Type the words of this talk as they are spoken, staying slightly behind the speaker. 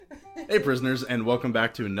Hey prisoners, and welcome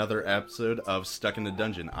back to another episode of Stuck in the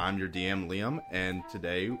Dungeon. I'm your DM, Liam, and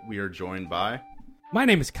today we are joined by... My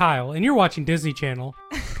name is Kyle, and you're watching Disney Channel.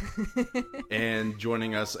 And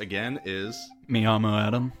joining us again is... Miyamo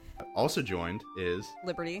Adam. Also joined is...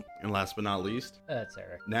 Liberty. And last but not least... That's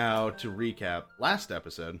Eric. Now, to recap, last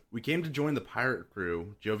episode, we came to join the pirate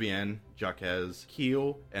crew, Jovienne, Jaquez,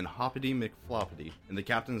 Keel, and Hoppity McFloppity in the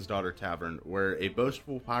Captain's Daughter Tavern, where a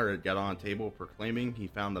boastful pirate got on a table proclaiming he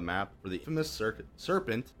found the map for the infamous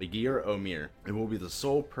serpent, Megir Omir, and will be the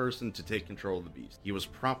sole person to take control of the beast. He was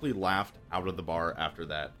promptly laughed out of the bar after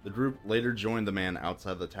that. The group later joined the man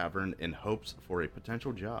outside the tavern in hopes for a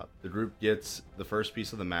potential job. The group gets the first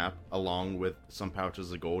piece of the map, along with some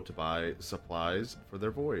pouches of gold to buy supplies for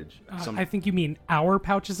their voyage. I think you mean our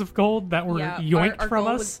pouches of gold that were yoinked our from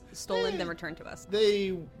gold us? was stolen, then returned to us.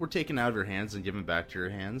 They were taken out of your hands and given back to your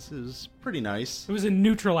hands. It was pretty nice. It was a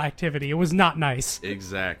neutral activity. It was not nice.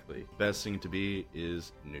 Exactly. Best thing to be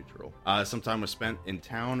is neutral. Some time was spent in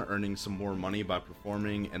town earning some more money by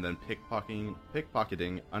performing and then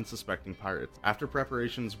pickpocketing unsuspecting pirates. After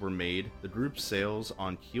preparations were made, the group sails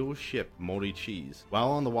on Keel's ship, Moldy Cheese. While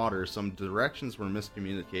on the water, some directions were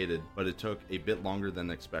miscommunicated, but it took a bit longer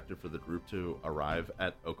than expected for the group to arrive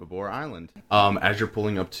at Okabor Island. As you're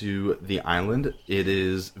pulling up to the island, it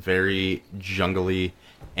is very jungly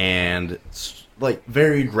and like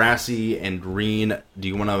very grassy and green. Do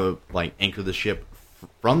you want to like anchor the ship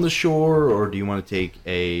from the shore, or do you want to take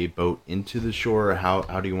a boat into the shore? How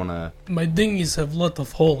do you want to... My dinghies have a lot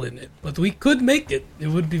of hole in it, but we could make it. It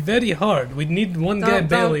would be very hard. We'd need one guy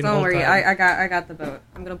bailing. Don't worry, time. I got the boat.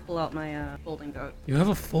 I'm gonna pull out my folding boat. You have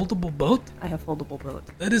a foldable boat? I have foldable boat.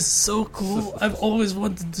 That is so cool. I've always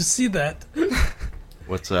wanted to see that.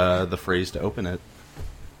 What's the phrase to open it?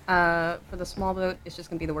 For the small boat, it's just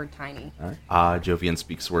gonna be the word tiny. All right. Jovian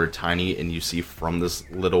speaks the word tiny, and you see from this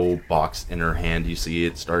little box in her hand, you see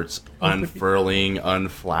it starts unfurling,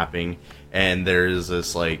 unflapping, and there's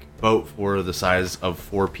this like boat for the size of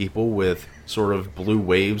 4 people with sort of blue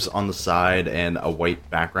waves on the side and a white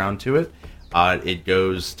background to it. It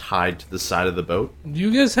goes tied to the side of the boat. Do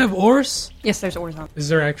you guys have oars? Yes, there's oars on. Is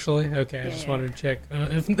there actually? Okay, I just wanted to check.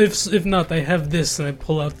 If not, I have this, and I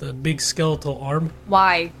pull out the big skeletal arm.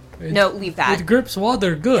 Why? No, leave that. It grips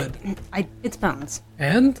water good. It's bones.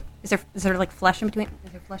 And? Is there like flesh in between?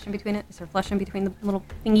 Is there flesh in between it? Is there flesh in between the little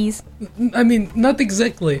thingies? I mean, not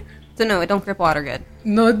exactly. So no, it don't grip water good.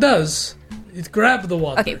 No, it does. It grabs the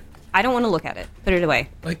water. Okay, I don't want to look at it. Put it away.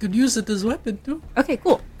 I could use it as a weapon too. Okay,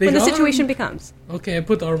 cool. Big When the arm? situation becomes. Okay, I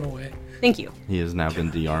put the arm away. Thank you. He has now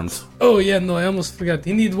been de-armed. Oh yeah, no, I almost forgot.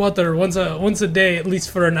 He needs water once a day, at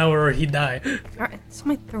least for an hour, or he die. All right,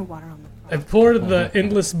 somebody throw water on the floor. I pour the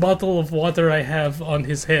endless bottle of water I have on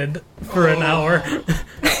his head for an hour.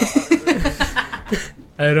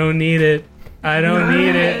 I don't need it. I don't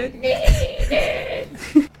need it.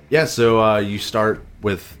 Yeah, so you start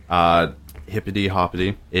with Hippity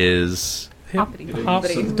Hoppity is... Hoppity.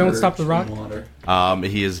 Don't stop the rock.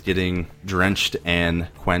 He is getting drenched and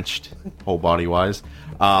quenched, whole body wise.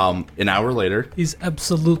 An hour later, He's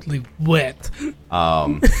absolutely wet.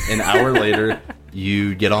 an hour later,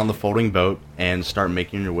 you get on the folding boat and start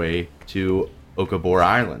making your way to Okabor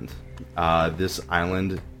Island. This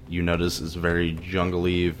island, you notice, is very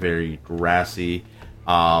jungly, very grassy.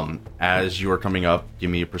 As you are coming up,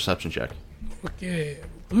 give me a perception check. Okay,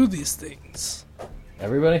 do these things.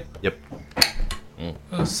 Everybody? Yep.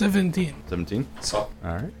 17. 17. Oh.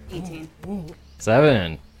 All right. 18.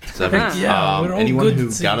 7. 7. Yeah, we're all Anyone good who at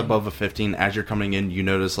got singing. above a 15, as you're coming in, you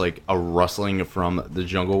notice like a rustling from the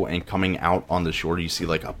jungle, and coming out on the shore, you see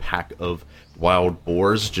like a pack of wild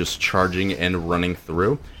boars just charging and running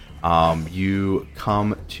through. You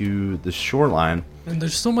come to the shoreline. And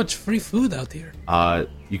there's so much free food out here.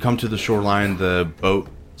 You come to the shoreline, the boat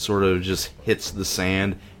sort of just hits the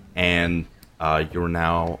sand, and you're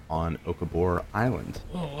now on Okabor Island.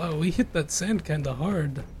 Oh wow, we hit that sand kinda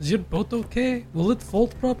hard. Is your boat okay? Will it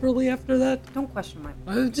fold properly after that? Don't question my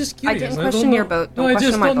boat. I'm just curious. didn't don't question know. your boat. No, Don't I question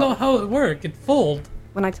just my don't know boat. how it works. It fold.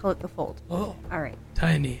 When I tell it to fold. Oh, All right.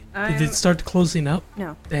 tiny. Did it start closing up?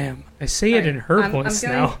 No. Damn. I say it in her I'm voice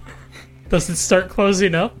going- now. Does it start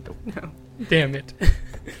closing up? No. Damn it.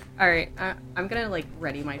 All right. I'm gonna like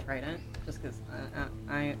ready my trident just because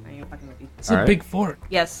I ain't fucking with you. It's a Alright. big fork.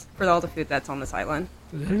 Yes, for all the food that's on this island.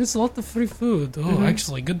 There is a lot of free food. Oh,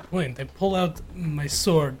 actually, good point. I pull out my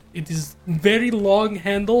sword. It is very long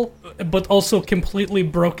handle, but also completely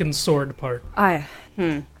broken sword part.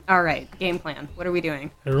 All right. Game plan. What are we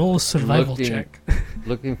doing? I roll a survival Looking- check.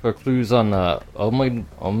 Looking for clues on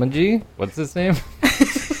Omaji? What's his name?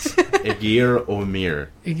 Egir Omir.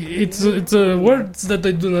 It's words that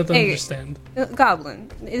I do not understand. Goblin.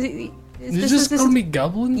 You just call me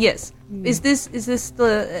Goblin? Yes. Is this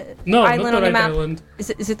the No, island not the on the right map? island.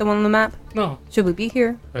 Is it the one on the map? No. Should we be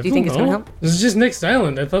here? I Do you think it's don't gonna know. help? This is just next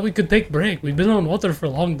island. I thought we could take break. We've been on water for a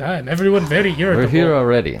long time. Everyone very irritable. We're here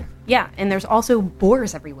already. Yeah, and there's also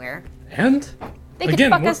boars everywhere. And? They could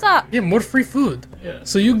fuck us up. Yeah, more free food. Yeah.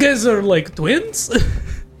 So you guys are like twins?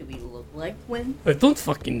 Do we look like twins? I don't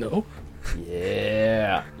fucking know.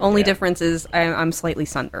 Yeah. Only difference is I'm slightly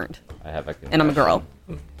sunburned, I have a and I'm a girl.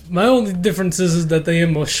 My only difference is that I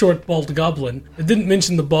am a short, bald goblin. I didn't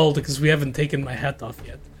mention the bald because we haven't taken my hat off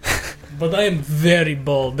yet. But I am very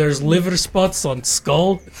bald. There's liver spots on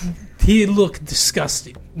skull. He looked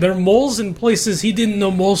disgusting. There are moles in places he didn't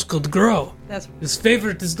know moles could grow. That's His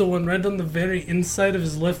favorite is the one right on the very inside of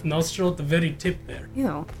his left nostril at the very tip there.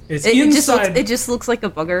 It's inside. It just looks like a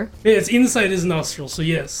booger. Yeah, it's inside his nostril, so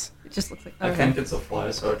yes. It just looks like. I Okay. think it's a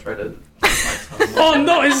fly, so I try to. Oh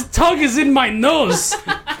no, his tongue is in my nose.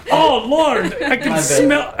 Oh lord, I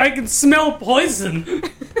can smell poison.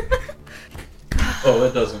 Oh,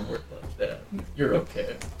 it doesn't work like that. You're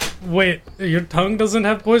okay. Wait, your tongue doesn't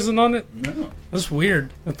have poison on it? No. That's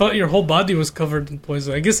weird. I thought your whole body was covered in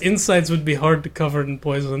poison. I guess insides would be hard to cover in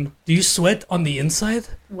poison. Do you sweat on the inside?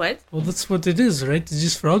 What? Well, that's what it is, right? It's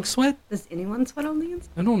just frog sweat? Does anyone sweat on the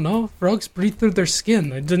inside? I don't know. Frogs breathe through their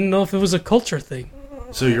skin. I didn't know if it was a culture thing.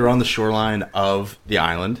 So you're on the shoreline of the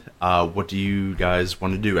island. What do you guys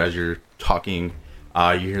want to do as you're talking?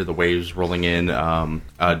 You hear the waves rolling in.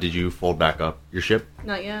 Did you fold back up your ship?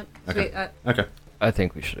 Not yet. Okay. Wait, Okay. I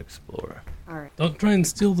think we should explore. all right. Don't try and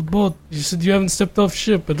steal the boat. You said you haven't stepped off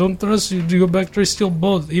ship. I don't trust you to go back try steal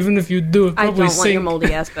boat. Even if you do, it I probably don't want your sink.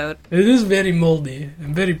 moldy ass boat. It is very moldy.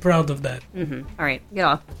 I'm very proud of that. All right, get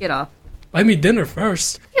off. Get off. Buy me dinner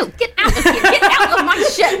first. You get out of here. Get out of my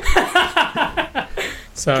ship.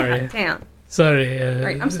 Sorry. Damn. Sorry. All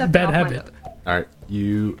right, I'm stepping bad off habit. my boat. All right.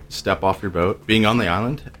 You step off your boat. Being on the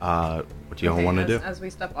island, what do y'all want to do? As we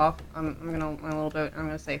step off, I'm gonna my little boat. I'm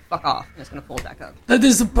gonna say fuck off. And it's gonna fold back up. That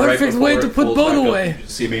is the perfect way to put boat You away.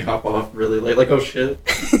 see me hop off really late, like, oh shit.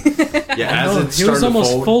 Yeah, as Oh, it's he was starting to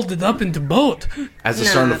almost fold, folded up into boat. as it's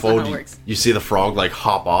No, starting to that's not how fold, it you, works. you see the frog like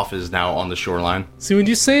hop off is now on the shoreline. See, when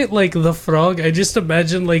you say it like the frog, I just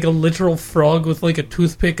imagine like a literal frog with like a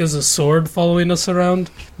toothpick as a sword following us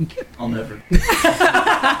around. I'll never.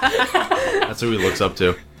 That's who he looks up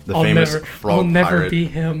to. The famous frog I'll never pirate, be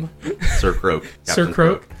him. Sir Croak. Sir Captain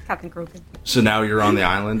Croak. Captain Croken. So now you're on the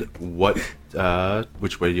island.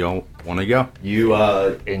 Which way do y'all want to go? You,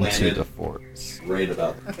 Into landed the forest. right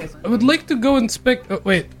about. Okay. So I would like to go inspect. Oh,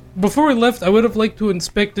 wait, before we left, I would have liked to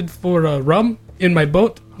inspected for rum in my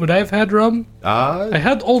boat. Would I have had rum? I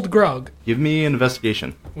had old grog. Give me an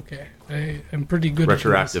investigation. Okay, I'm pretty good.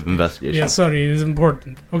 Retroactive At this. investigation. Yeah, sorry, it is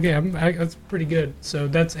important. Okay, that's pretty good. So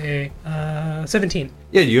that's a 17.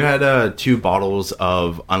 Yeah, you had 2 bottles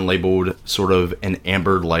of unlabeled, sort of an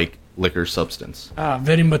amber-like liquor substance. Ah,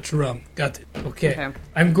 very much rum. Got it. Okay. Okay.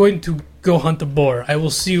 I'm going to go hunt a boar. I will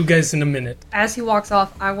see you guys in a minute. as he walks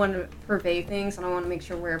off, I want to purvey things, and I want to make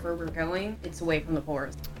sure wherever we're going, it's away from the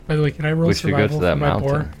boars. By the way, can I roll We should go survival to that for my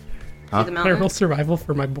boar? mountain. Huh? See the Can I roll mountain? survival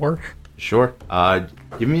for my boar? Sure.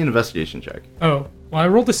 Give me an investigation check. Oh, well, I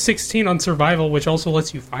rolled a 16 on survival, which also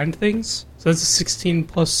lets you find things. So that's a 16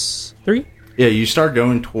 plus 3? Yeah, you start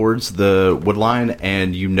going towards the wood line,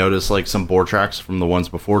 and you notice like some boar tracks from the ones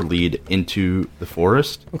before lead into the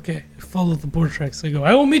forest. Okay, I follow the boar tracks. I go,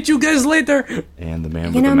 I will meet you guys later! And the man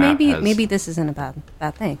You with know, the map maybe has, this isn't a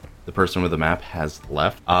bad thing. the person with the map has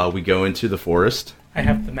left. We go into the forest. I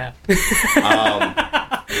have the map.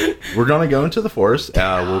 We're gonna go into the forest.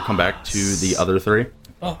 We'll come back to the other 3.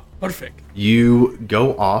 Oh, perfect. You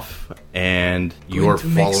go off, and you Going are to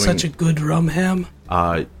make following. such a good rum ham.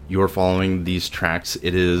 You are following these tracks.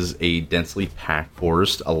 It is a densely packed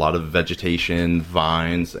forest. A lot of vegetation,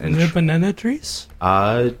 vines, Are there and. banana trees?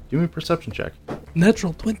 Give me a perception check.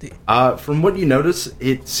 Natural 20. From what you notice,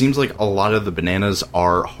 it seems like a lot of the bananas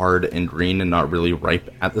are hard and green and not really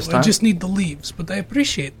ripe at this I time. just need the leaves, but I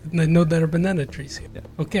appreciate it, and I know there are banana trees here.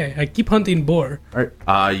 Okay, I keep hunting boar. All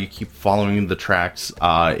right. You keep following the tracks.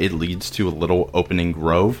 It leads to a little opening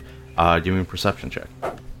grove. Give me a perception check.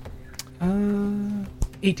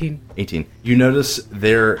 18. 18. You notice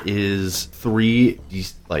there is 3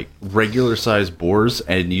 like regular sized boars,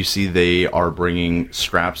 and you see they are bringing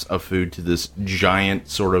scraps of food to this giant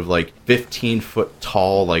sort of like 15-foot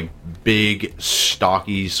tall, like big,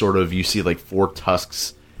 stocky sort of. You see like 4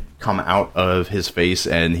 tusks come out of his face,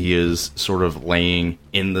 and he is sort of laying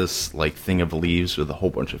in this like thing of leaves with a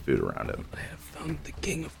whole bunch of food around him. I have am the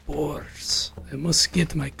king of boars. I must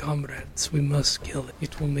get my comrades. We must kill it.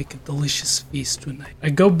 It will make a delicious feast tonight. I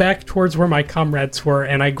go back towards where my comrades were,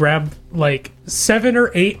 and I grab, like, 7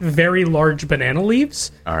 or 8 very large banana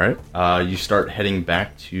leaves. All right. You start heading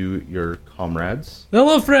back to your comrades.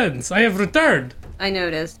 Hello, friends. I have returned. I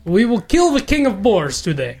noticed. We will kill the king of boars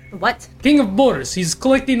today. What? King of boars. He's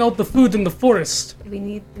collecting all the food in the forest. Do we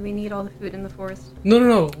need all the food in the forest?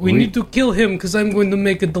 No. We need to kill him because I'm going to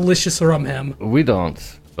make a delicious rum ham. We don't,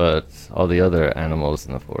 but all the other animals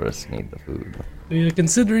in the forest need the food.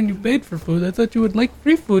 Considering you paid for food, I thought you would like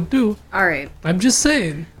free food too. Alright. I'm just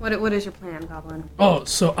saying. What is your plan, Goblin? Oh,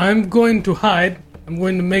 so I'm going to hide. I'm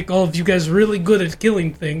going to make all of you guys really good at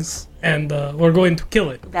killing things, and we're going to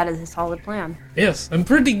kill it. That is a solid plan. Yes, I'm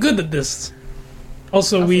pretty good at this.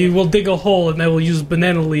 Also, we will dig a hole, and I will use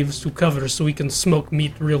banana leaves to cover so we can smoke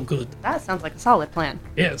meat real good. That sounds like a solid plan.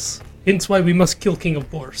 Yes. Hence why we must kill King of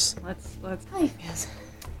Boars. Let's hi, Fizz.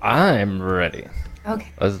 I'm ready. Okay.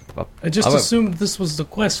 I just assumed this was the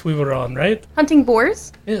quest we were on, right? Hunting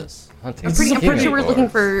boars? Yes. Hunting I'm pretty sure we're looking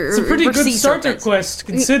for It's a pretty for good sea starter serpents. quest,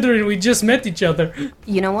 considering we just met each other.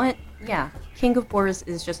 You know what? Yeah. King of Boars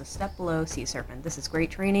is just a step below Sea Serpent. This is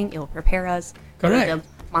great training. It'll prepare us Correct. for the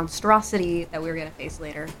monstrosity that we're going to face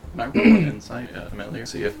later. Can I roll an insight, Amelia?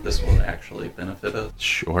 See if this will actually benefit us.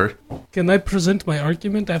 Sure. Can I present my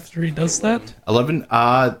argument after he does that? 11.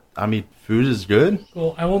 I mean, food is good.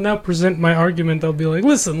 Well, I will now present my argument. I'll be like,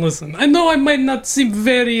 listen. I know I might not seem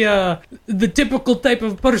very, the typical type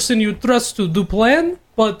of person you trust to do plan,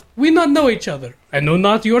 but we not know each other. I know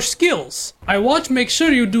not your skills. I watch, make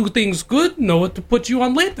sure you do things good, know what to put you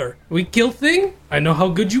on later. We kill thing, I know how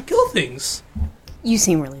good you kill things. You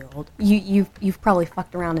seem really old. You've probably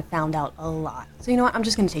fucked around and found out a lot. So you know what? I'm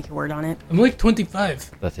just going to take your word on it. I'm like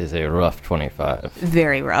 25. That is a rough 25.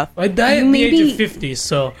 Very rough. I die at the age of 50,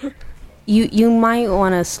 so... You might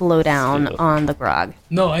want to slow down on the grog.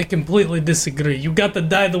 No, I completely disagree. You got to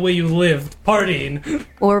die the way you lived, partying.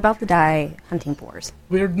 Well, we're about to die hunting boars.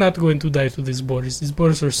 We're not going to die to these boars. These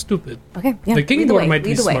boars are stupid. Okay, yeah. The king lead the boar way, might be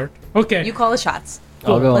lead the way. smart. Okay, You call the shots.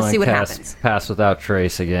 I'll go Let's and see what cast happens. Pass Without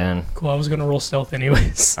Trace again. cool. I was going to roll stealth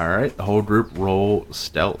anyways. All right. The whole group roll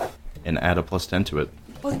stealth and add a +10 to it.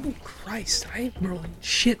 Fucking Christ, I am rolling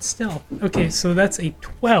shit stealth. Okay, so that's a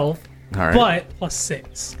 12, All right. but plus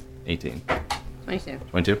 6. 18. 22.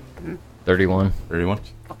 22. 31. 31.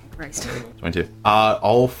 Fucking Christ. 22.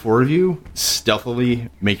 All 4 of you stealthily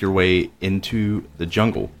make your way into the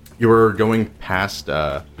jungle. You're going past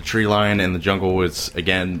the tree line, and the jungle is,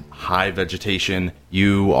 again, high vegetation.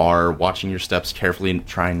 You are watching your steps carefully and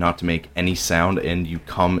trying not to make any sound, and you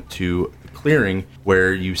come to the clearing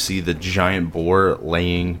where you see the giant boar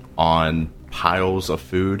laying on piles of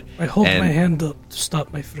food. I hold and, my hand up to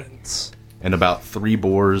stop my friends. And about 3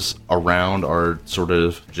 boars around are sort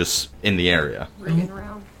of just in the area. Ringing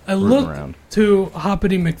around. I Rooting look around. to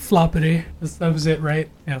Hoppity McFloppity. That was it, right?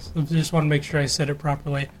 Yes. I just want to make sure I said it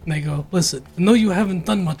properly. And they go, listen, I know you haven't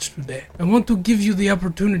done much today. I want to give you the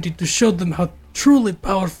opportunity to show them how truly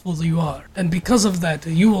powerful you are. And because of that,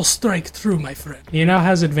 you will strike through, my friend. He now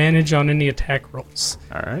has advantage on any attack rolls.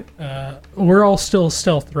 All right. We're all still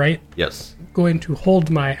stealth, right? Yes. Going to hold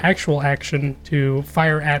my actual action to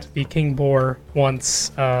fire at the king boar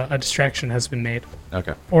once a distraction has been made.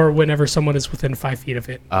 Okay. Or whenever someone is within 5 feet of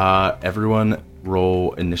it. Everyone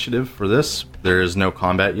roll initiative for this. There is no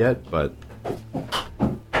combat yet, but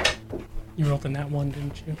You rolled in that one,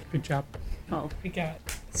 didn't you? Good job. Oh. We got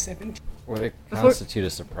 17. Would it constitute a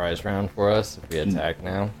surprise round for us if we attack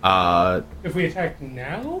now? If we attack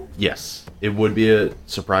now? yes, it would be a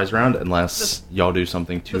surprise round unless y'all do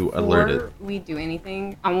something to alert it. Before we do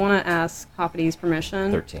anything, I want to ask Hoppity's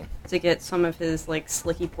permission 13. to get some of his like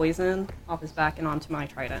slicky poison off his back and onto my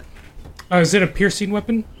trident. Oh, is it a piercing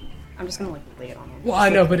weapon? I'm just gonna like lay it on him. Well, I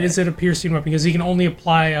know, but is it a piercing weapon? Because he can only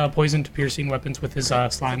apply poison to piercing weapons with his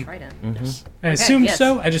slime. Trident. Yes. I assume yes.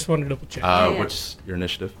 so. I just wanted to double check. yeah. What's your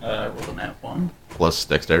initiative? I rolled a nat 1. Plus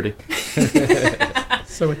dexterity.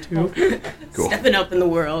 So a 2. Cool. Stepping up in the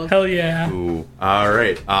world. Hell yeah. Ooh. All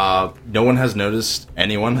right. No one has noticed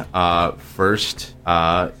anyone. First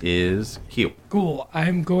is Heal. Cool.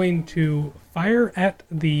 I'm going to fire at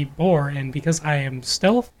the boar, and because I am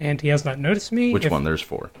stealth and he has not noticed me. Which one? There's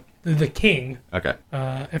 4. The king. Okay.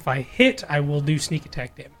 If I hit, I will do sneak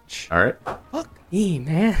attack damage. All right. Fuck me,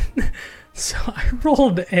 man. So I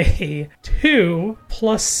rolled a 2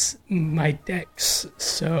 plus my dex,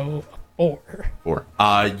 so a 4.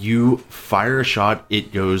 4. You fire a shot.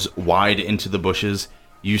 It goes wide into the bushes.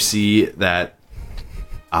 You see that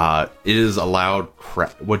it is a loud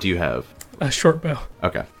crack. What do you have? A short bow.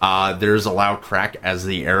 Okay. There's a loud crack as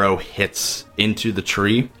the arrow hits into the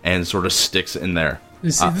tree and sort of sticks in there. You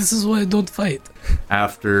see, this is why I don't fight.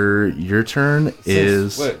 After your turn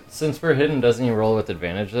Since we're hidden, doesn't he roll with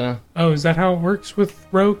advantage though? Oh, is that how it works with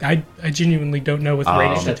rogue? I genuinely don't know with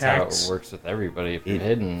ranged That's attacks. how it works with everybody. If you're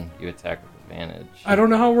hidden, you attack with advantage. I don't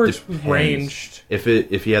know how it works with Depends. ranged. If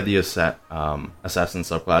you had the assassin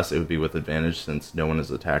subclass, it would be with advantage since no one has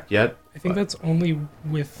attacked yet. I think that's only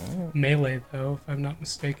with melee, though, if I'm not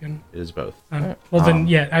mistaken. It is both. Well, then,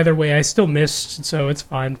 yeah, either way, I still missed, so it's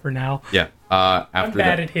fine for now. Yeah. I'm After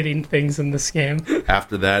bad that, at hitting things in this game.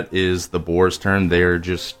 after that is the boar's turn. They're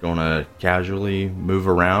just gonna casually move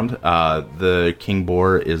around. The king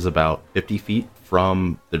boar is about 50 feet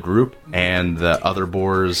from the group, and the other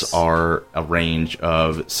boars are a range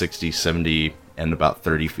of 60, 70, and about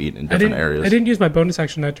 30 feet in different areas. I didn't use my bonus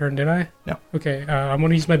action that turn, did I? No. Okay, I'm going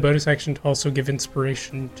to use my bonus action to also give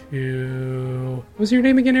inspiration to... What was your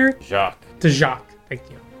name again, Eric? Jacques. To Jacques. Thank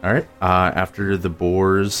you. All right. After the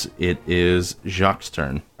boars, it is Jacques'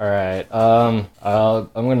 turn. All right. I'm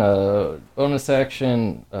gonna bonus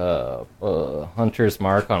action Hunter's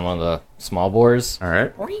Mark on one of the small boars. All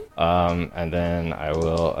right. And then I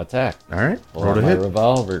will attack. All right. Pull Roll out to my hit.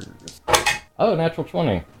 revolvers. Oh, natural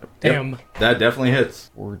 20. Damn. That definitely hits.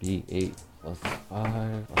 48 plus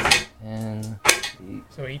 5 plus 10.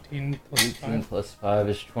 So 18 plus 18 5. plus 5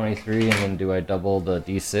 is 23, and then do I double the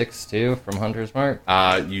d6 too from Hunter's Mark?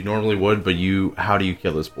 You normally would, but how do you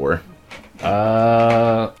kill this boar?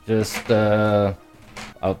 I'll just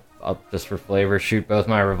for flavor shoot both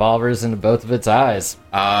my revolvers into both of its eyes.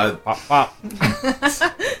 Pop, pop.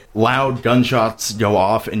 Loud gunshots go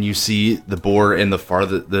off, and you see the boar in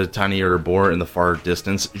the tinier boar in the far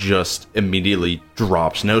distance just immediately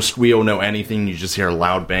drops. No squeal, no anything. You just hear a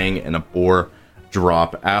loud bang, and a boar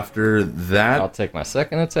drop. After that, I'll take my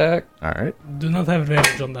second attack. all right, Do not have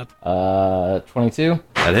advantage on that. 22.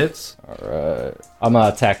 that hits. Alright. I'm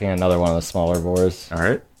attacking another one of the smaller boars. All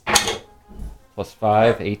right. Plus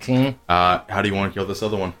 5, 18. How do you want to kill this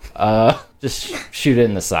other one? Just shoot it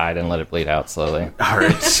in the side and let it bleed out slowly. All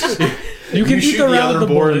right. You can eat shoot the around other the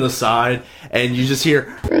boar bullet. in the side, and you just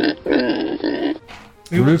hear.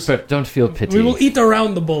 Rupert, don't feel pity. We will eat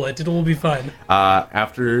around the bullet. It will be fine.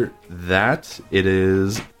 After that, it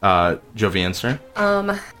is Jovian's turn.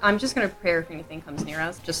 I'm just gonna prepare if anything comes near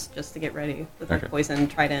us, just to get ready with my Okay. poison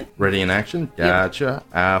trident. Ready in action? Gotcha.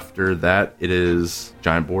 After that, it is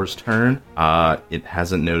Giant Boar's turn. It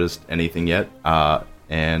hasn't noticed anything yet.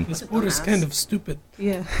 And This boar is kind of stupid.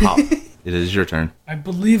 Yeah. Pop, it is your turn. I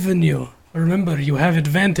believe in you. Remember, you have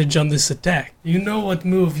advantage on this attack. You know what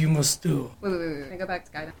move you must do. Wait. Can I go back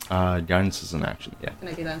to guidance? Guidance is an action. Yeah. Can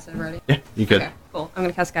I do that instead of ready? Yeah, you could. Okay, cool. I'm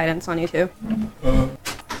gonna cast guidance on you too.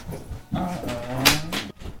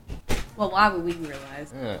 Well, why would we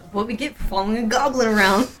realize what we get for following a goblin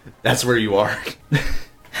around? That's where you are.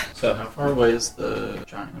 So how far away is the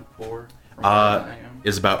giant boar from where I am?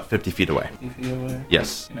 Is about 50 feet away. 50 feet away?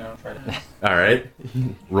 Yes. You know, try to hit. All right.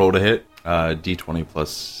 Roll to hit. D20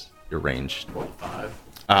 plus your range.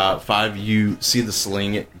 5. 5. You see the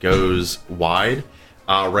sling. It goes wide.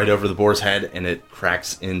 Right over the boar's head, and it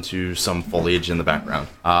cracks into some foliage in the background.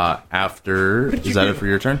 Is that it for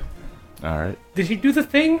your turn? All right. Did he do the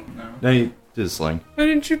thing? No. No, you did the sling. Why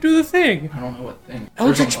didn't you do the thing? I don't know what thing.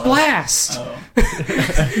 Eldritch There's a lot. Blast! Oh.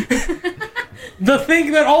 The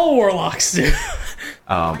thing that all warlocks do.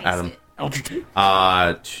 Adam. Eldritch.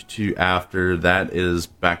 After that is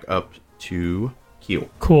back up to Keel.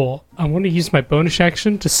 Cool. I want to use my bonus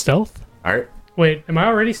action to stealth. All right. Wait, am I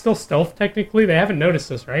already still stealth technically? They haven't noticed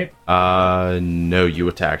this, right? No, you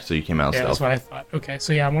attacked, so you came out Yeah, that's stealth. what I thought. Okay,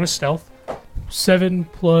 so yeah, I want to stealth. 7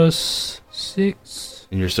 plus 6.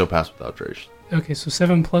 And you're still pass without trace. Okay, so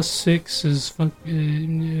 7 plus 6 is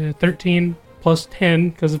 13 plus 10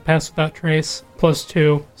 because of pass without trace plus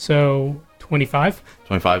 2, so 25.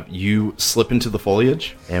 25. You slip into the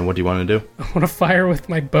foliage, and what do you want to do? I want to fire with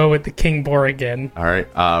my bow at the king boar again. All right.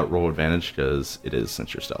 Roll advantage because it is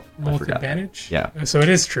since you're stealth. I Roll with forgot. advantage? Yeah. So it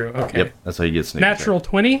is true. Okay. Yep. That's how you get sneak Natural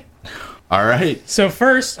 20. attack. All right. So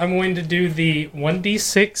first, I'm going to do the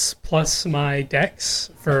 1d6 plus my dex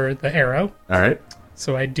for the arrow. All right.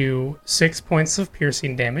 So I do 6 points of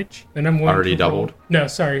piercing damage. Then I'm going Already to roll... doubled? No,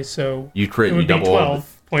 sorry. So You crit. it You would be double.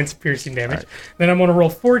 12 points of piercing damage. Alright. Then I'm going to roll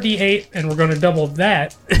 4d8, and we're going to double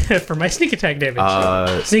that for my sneak attack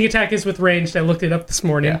damage. Sneak attack is with ranged. I looked it up this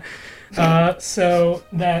morning. So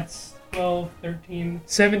that's 12, 13,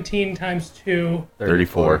 17 times 2.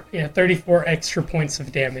 34. Yeah, 34 extra points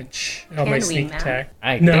of damage on my we sneak math? attack.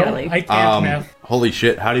 I No, barely. I can't math. Holy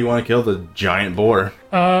shit, how do you want to kill the giant boar?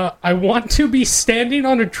 I want to be standing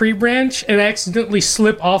on a tree branch and accidentally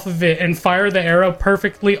slip off of it and fire the arrow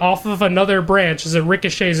perfectly off of another branch as it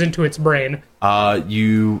ricochets into its brain.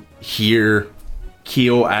 You hear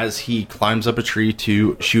Keel as he climbs up a tree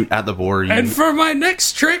to shoot at the boar. And for my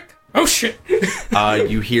next trick, oh shit.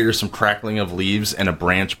 You hear some crackling of leaves and a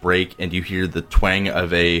branch break, and you hear the twang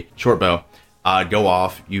of a short bow go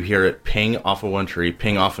off. You hear it ping off of one tree,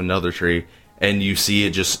 ping off another tree, and you see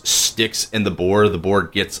it just sticks in the boar. The boar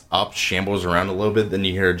gets up, shambles around a little bit, then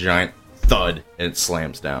you hear a giant thud, and it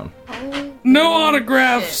slams down. No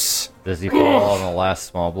autographs. Does he fall on the last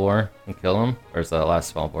small boar and kill him? Or is that last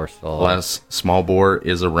small boar still alive? Last small boar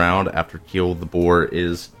is around after Keel the boar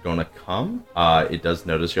is going to come. It does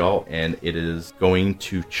notice y'all, and it is going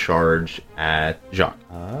to charge at Jacques.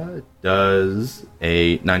 Does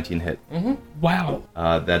a 19 hit. Wow.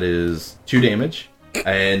 That is 2 damage.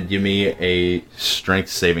 And give me a strength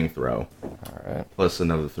saving throw. Alright. Plus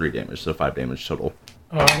another 3 damage, so 5 damage total.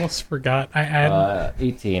 Oh, I almost forgot. I add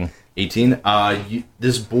 18. 18.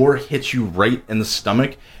 This boar hits you right in the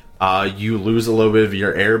stomach. You lose a little bit of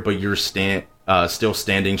your air, but you're still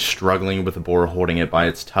standing, struggling with the boar, holding it by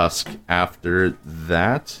its tusk. After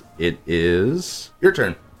that, it is your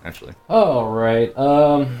turn, actually. Alright.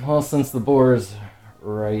 Well, since the boar's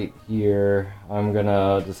right here, I'm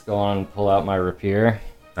gonna just go on and pull out my rapier.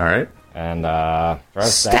 Alright. And, try to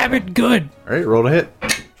stab it good. Alright, roll to hit.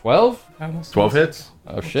 12? 12 hits.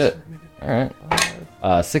 Oh, shit. Alright.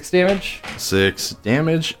 6 damage. 6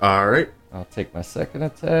 damage. Alright. I'll take my second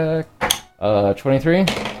attack. 23.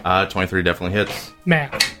 23 definitely hits.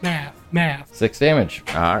 Math. 6 damage.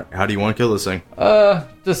 Alright, how do you want to kill this thing?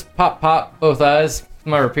 Just pop both eyes with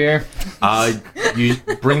my rapier. You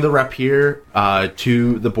bring the rapier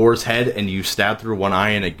to the boar's head, and you stab through one eye,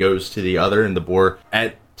 and it goes to the other, and the boar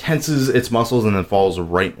tenses its muscles and then falls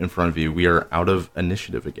right in front of you. We are out of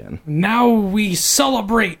initiative again. Now we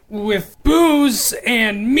celebrate with booze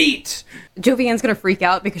and meat. Jovian's gonna freak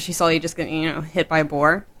out because she saw you just get, hit by a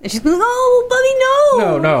boar. And she's gonna be like, oh, buddy,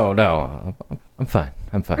 no! No. I'm fine.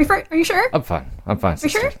 Are you sure? I'm fine,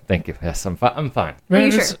 sister. sure? Thank you. Yes, I'm fine. Man,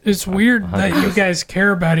 you sure? it's weird that you guys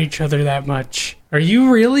care about each other that much. Are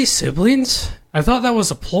you really siblings? I thought that was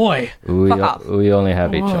a ploy. We off. only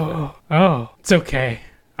have each other. Oh, it's okay.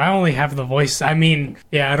 I only have the voice. I mean,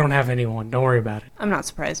 yeah, I don't have anyone. Don't worry about it. I'm not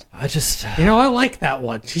surprised. I just... I like that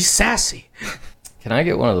one. She's sassy. Can I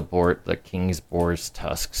get one of the king's boar's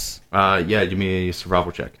tusks? Yeah, give me a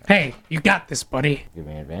survival check. Hey, you got this, buddy. Give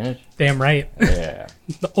me an advantage? Damn right. Yeah.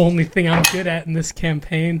 The only thing I'm good at in this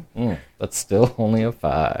campaign. That's still only a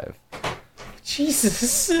 5.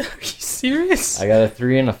 Jesus, are you serious? I got a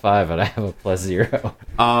 3 and a 5, and I have a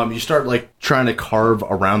 +0. You start trying to carve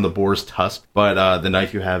around the boar's tusk, but the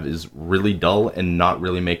knife you have is really dull and not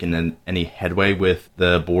really making any headway with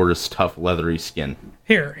the boar's tough, leathery skin.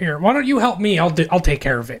 Here. Why don't you help me? I'll take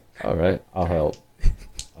care of it. All right, I'll help.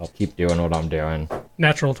 I'll keep doing what I'm doing.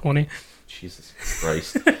 Natural 20. Jesus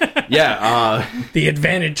Christ. Yeah, The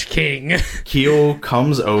advantage king. Keel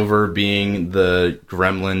comes over being the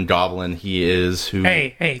gremlin goblin he is, who...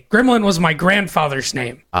 Hey, Gremlin was my grandfather's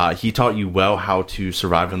name. He taught you well how to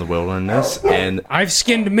survive in the wilderness, and I've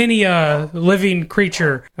skinned many a living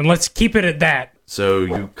creature, and let's keep it at that. so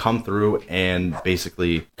you come through and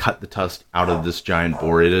basically cut the tusk out of this giant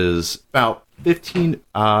boar. It is about 15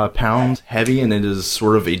 pounds heavy, and it is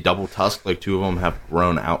sort of a double tusk, like 2 of them have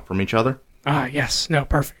grown out from each other. Yes. No,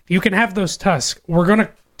 perfect. You can have those tusks. We're gonna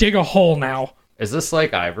dig a hole now. Is this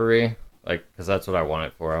like ivory? Because that's what I want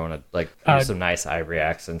it for. I want to do some nice ivory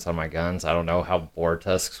accents on my guns. I don't know how boar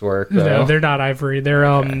tusks work, though. No, they're not ivory.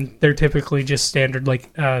 They're typically just standard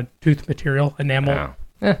tooth material, enamel.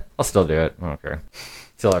 I'll still do it. I don't care.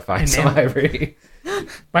 Till I find some Enamel. ivory.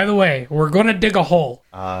 By the way, we're gonna dig a hole.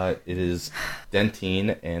 It is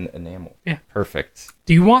dentine and enamel. Yeah. Perfect.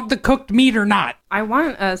 Do you want the cooked meat or not? I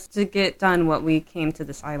want us to get done what we came to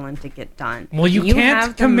this island to get done. Well, you can't have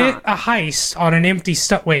the commit map. a heist on an empty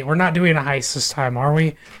Wait, we're not doing a heist this time, are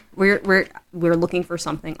we? We're looking for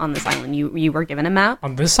something on this island. You were given a map.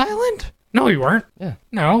 On this island? No, you weren't. Yeah.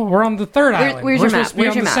 No, we're on the third island. where's we're your map? supposed to be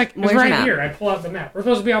Where's on your the map? second. Where's It's your right map? here. I pull out the map. We're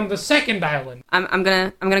supposed to be on the second island. I'm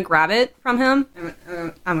gonna grab it from him.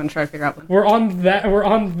 I'm gonna try to figure out. We're on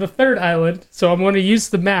the third island, so I'm going to use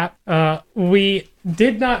the map. We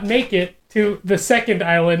did not make it to the second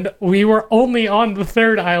island. We were only on the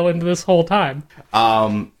third island this whole time.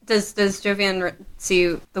 Does Jovian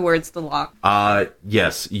see the words the lock?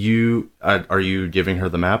 Yes. You are you giving her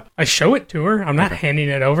the map? I show it to her. I'm not handing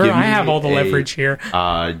it over. Give I me have all the a- leverage here.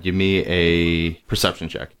 Give me a perception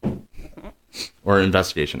check. Or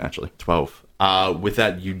investigation, actually. 12. With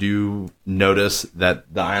that, you do notice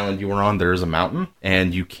that the island you were on, there is a mountain,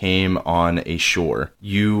 and you came on a shore.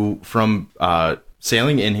 From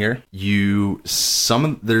sailing in here,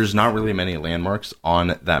 there's not really many landmarks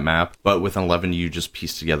on that map, but with an 11, you just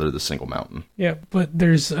piece together the single mountain. Yeah, but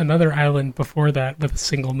there's another island before that with a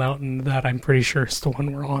single mountain that I'm pretty sure is the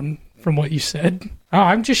one we're on, from what you said. Oh,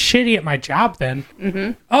 I'm just shitty at my job then.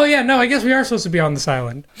 Mm-hmm. Oh, yeah, no, I guess we are supposed to be on this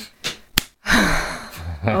island.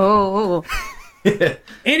 Oh.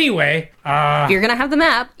 Anyway, If you're gonna have the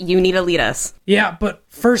map, you need to lead us. yeah, but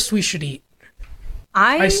first we should eat.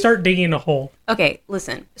 I start digging a hole. Okay,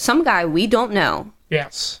 listen. Some guy we don't know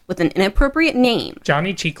Yes. with an inappropriate name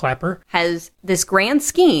Johnny Cheek Clapper. has this grand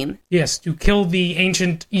scheme. Yes, to kill the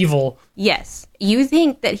ancient evil. Yes. You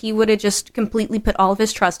think that he would have just completely put all of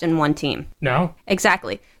his trust in one team. No?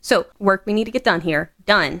 Exactly. So, work we need to get done here.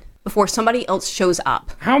 Done. Before somebody else shows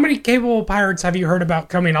up. How many capable pirates have you heard about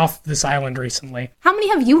coming off this island recently? How many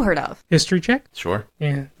have you heard of? History check? Sure.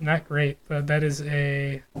 Yeah, not great, but that is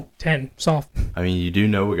a 10. Soft. I mean, you do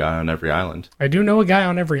know a guy on every island. I do know a guy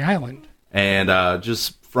on every island. And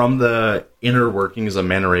just from the inner workings of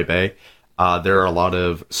Manta Ray Bay, there are a lot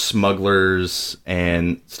of smugglers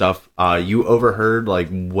and stuff. You overheard, like,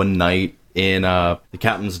 one night in The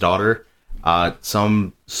Captain's Daughter,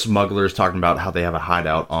 some smugglers talking about how they have a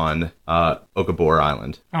hideout on Okabor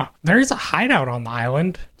Island. Oh, there is a hideout on the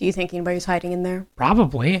island. Do you think anybody's hiding in there?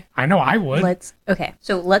 Probably. I know I would.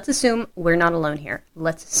 Let's assume we're not alone here.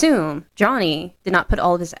 Let's assume Johnny did not put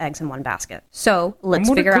all of his eggs in one basket. So let's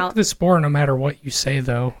I'm figure gonna cook out. this boar no matter what you say,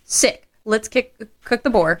 though. Sick. Let's cook the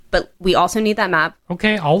boar, but we also need that map.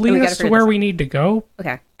 Okay, I'll we lead gotta us to figure where this we need to go.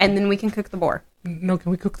 Okay, and then we can cook the boar. No,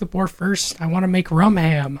 can we cook the boar first? I want to make rum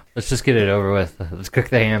ham. Let's just get it over with. Let's cook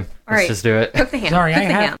the ham. All Let's right, just do it. Cook the ham. Sorry, cook I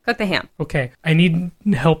the have- ham. Cook the ham. Okay, I need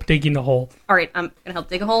help digging the hole. All right, I'm gonna help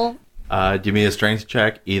dig a hole. Give me a strength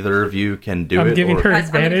check. Either of you can do I'm it. giving her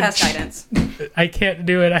I'm gonna advantage. cast guidance. I can't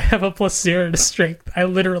do it. I have a +0 to strength. I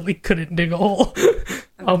literally couldn't dig a hole.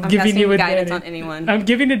 I'm giving casting you guidance advantage. on anyone. I'm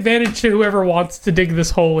giving advantage to whoever wants to dig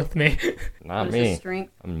this hole with me. Not What is your me.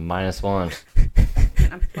 strength? I'm -1.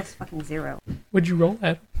 I'm plus fucking 0. Would you roll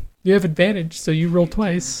that? You have advantage, so you roll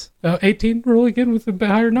twice. 18, roll again with a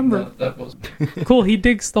higher number. That was Cool, he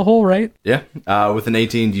digs the hole, right? Yeah. With an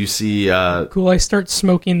 18, you see... Cool, I start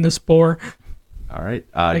smoking this boar. all right.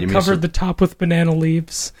 I Give cover the top with banana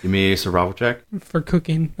leaves give me a survival check. for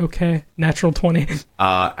cooking. Okay, natural 20.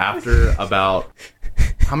 After about...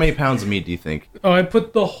 How many pounds of meat do you think? Oh, I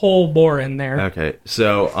put the whole boar in there. Okay.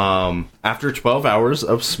 So, after 12 hours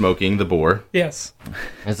of smoking the boar... Yes.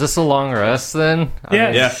 Is this a long rest then?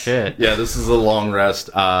 Yes. Yeah. Shit. Yeah, this is a long rest.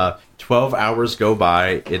 12 hours go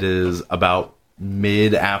by. It is about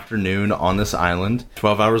mid-afternoon on this island.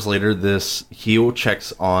 12 hours later, this heel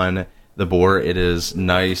checks on the boar. It is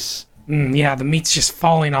nice. Yeah, the meat's just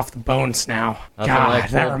falling off the bones now. Nothing God, like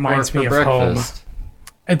that pulled reminds pork me for of home. breakfast.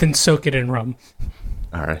 And then soak it in rum.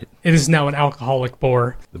 All right. It is now an alcoholic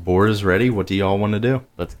boar. The boar is ready. What do y'all want to do?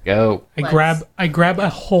 Let's go. I grab a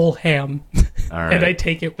whole ham All right. and I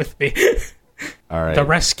take it with me. All right. The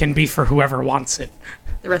rest can be for whoever wants it.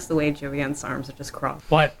 The rest of the way, Jovian's arms are just crossed.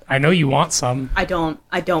 But I know you want some. I don't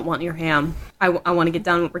want your ham. I want to get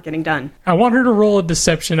done what we're getting done. I want her to roll a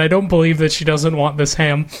deception. I don't believe that she doesn't want this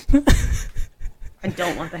ham. I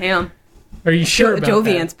don't want the ham. Are you sure about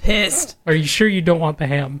Jovian's that? pissed. Are you sure you don't want the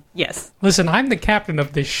ham? Yes. Listen, I'm the captain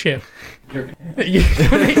of this ship. you're You're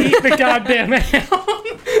gonna eat the goddamn ham.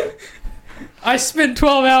 I spent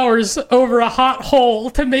 12 hours over a hot hole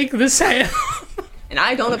to make this ham. And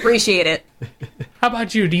I don't appreciate it. How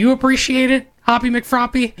about you? Do you appreciate it, Hoppy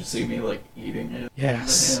McFroppy? you see me like eating it.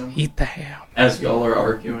 Yes, The ham. eat the ham. As y'all are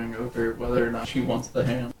arguing over whether or not she wants the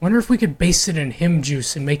ham. Wonder if we could base it in him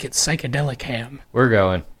juice and make it psychedelic ham. We're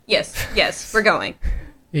going. Yes, we're going.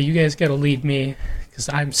 Yeah, you guys gotta lead me, because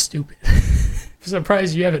I'm stupid. I'm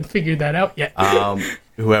surprised you haven't figured that out yet.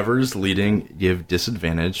 Whoever's leading, give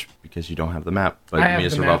disadvantage because you don't have the map. But I give have me a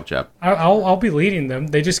the survival map. check. I'll be leading them.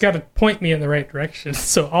 They just gotta point me in the right direction,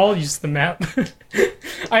 so I'll use the map.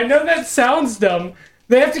 I know that sounds dumb.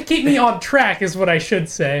 They have to keep me on track, is what I should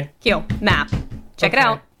say. Keel, map. Check it Okay.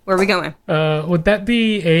 out. Where are we going? Would that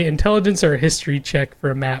be a intelligence or a history check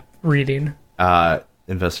for a map reading?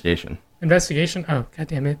 Investigation. Investigation? Oh, god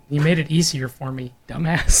damn it. You made it easier for me,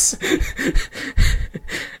 dumbass.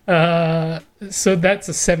 So that's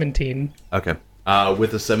a 17. Okay.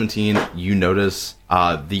 With a 17, you notice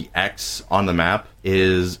the X on the map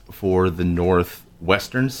is for the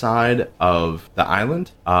northwestern side of the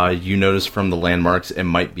island. You notice from the landmarks it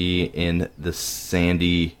might be in the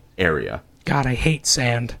sandy area. God, I hate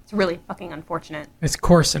sand. It's really fucking unfortunate. It's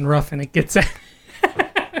coarse and rough, and it gets.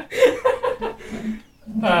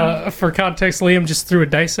 For context, Liam just threw a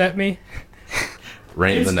dice at me.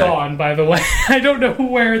 Right in It's the neck. gone, by the way. I don't know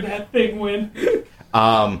where that thing went.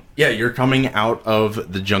 Yeah, you're coming out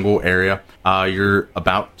of the jungle area. You're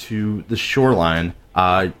about to the shoreline.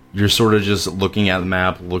 You're sort of just looking at the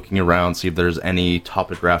map, looking around, see if there's any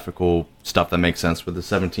topographical stuff that makes sense. With the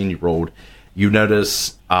 17 you rolled, you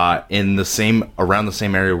notice around the same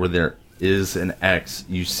area where there is an X,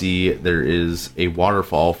 you see there is a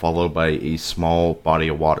waterfall followed by a small body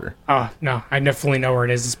of water. Oh, no, I definitely know where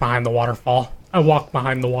it is. It's behind the waterfall. I walk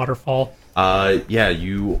behind the waterfall. Yeah,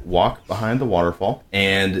 you walk behind the waterfall,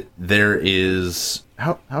 and there is...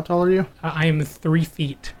 How tall are you? I am 3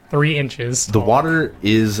 feet, 3 inches. The water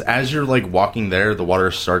is, as you're, like, walking there, the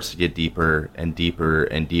water starts to get deeper and deeper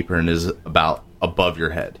and deeper and is about above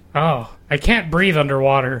your head. Oh, I can't breathe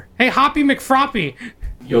underwater. Hey, Hoppy McFroppy!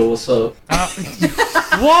 Yo, what's up?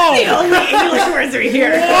 Whoa! Only English words are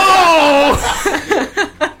here. Whoa!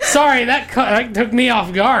 Sorry, that took me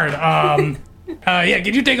off guard. Yeah,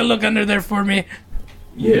 can you take a look under there for me?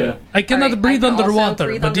 Yeah. I cannot Alright, breathe I can also underwater,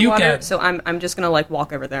 breathe but you underwater, can. So I'm just gonna like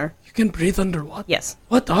walk over there. You can breathe underwater? Yes.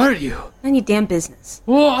 What are you? None of your damn business.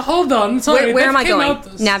 Well, hold on. Sorry, Where that am I came going?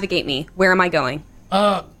 out- Navigate me. Where am I going?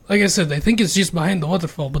 Like I said, I think it's just behind the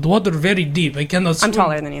waterfall, but the water very deep. I cannot swim. I'm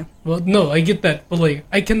taller than you. Well, no, I get that, but like,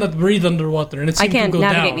 I cannot breathe underwater, and it seems can. to go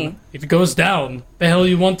Navigate down. me. It goes down. The hell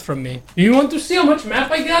you want from me? You want to see how much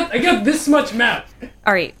map I got? I got this much map.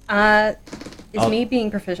 All right. Is me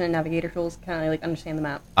being proficient in navigator tools kind of like understand the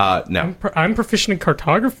map? No. I'm proficient in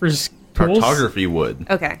cartographer's tools, Cartography would.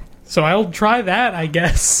 Okay. so I'll try that, I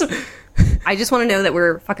guess. I just want to know that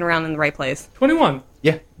we're fucking around in the right place. 21.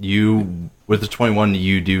 Yeah, with the 21,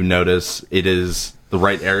 you do notice it is the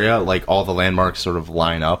right area. Like, all the landmarks sort of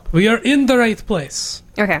line up. We are in the right place.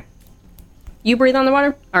 Okay. You breathe on the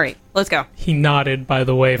water? All right. Let's go. He nodded, by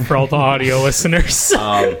the way, for all the audio listeners.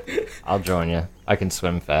 I'll join you. I can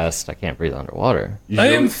swim fast. I can't breathe underwater. I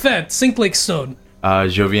am fat, sink like stone.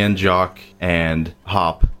 Jovian, Jock, and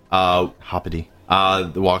Hoppity,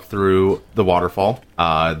 walk through the waterfall.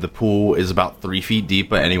 The pool is about 3 feet deep,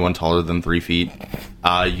 but anyone taller than 3 feet.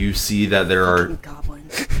 You see that there are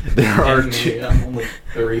Goblins. I'm only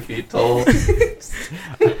 30 feet tall.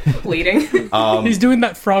 Bleeding. He's doing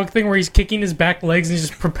that frog thing where he's kicking his back legs and he's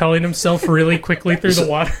just propelling himself really quickly through the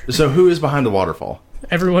water. So who is behind the waterfall?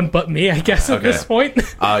 Everyone but me, I guess, at this point.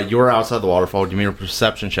 You're outside the waterfall. Give me a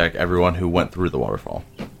perception check, everyone who went through the waterfall.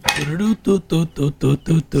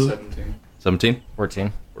 17. 17?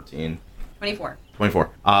 14. 14. 24. 24.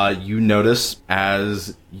 You notice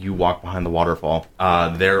as you walk behind the waterfall,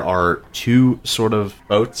 there are 2 sort of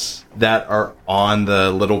boats that are on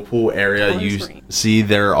the little pool area. You see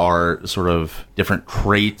there are sort of different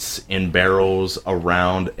crates and barrels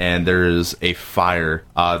around, and there is a fire.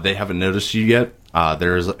 They haven't noticed you yet.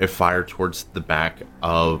 There is a fire towards the back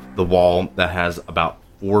of the wall that has about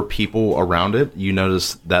 4 people around it. You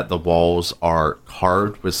notice that the walls are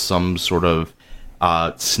carved with some sort of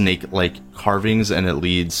snake-like carvings, and it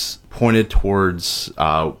leads pointed towards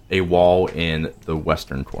a wall in the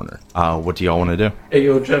western corner. What do y'all want to do? Hey,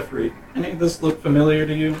 yo, Jeffrey, any of this look familiar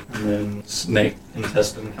to you? And then snake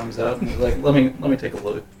intestine comes out and he's like, let me take a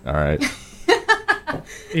look. All right.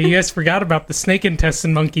 You guys forgot about the snake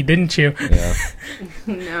intestine monkey, didn't you? Yeah.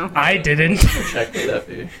 No. I didn't. What check would that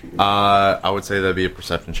be? I would say that'd be a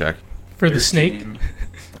perception check. For the snake.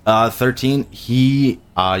 13.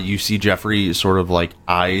 You see Jeffrey sort of like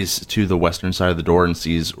eyes to the western side of the door and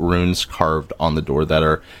sees runes carved on the door that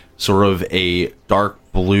are sort of a dark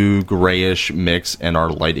blue grayish mix and are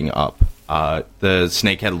lighting up. The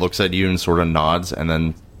snakehead looks at you and sort of nods and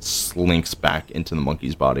then slinks back into the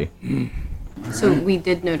monkey's body. So we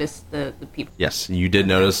did notice the people. Yes, you did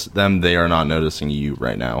notice them. They are not noticing you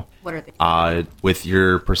right now. What are they? With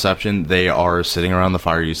your perception, they are sitting around the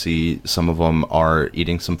fire. You see some of them are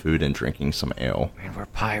eating some food and drinking some ale. Man, we're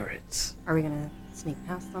pirates. Are we gonna sneak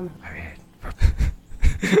past them?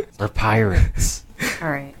 We're pirates.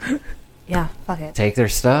 All right. Yeah. Fuck it. Take their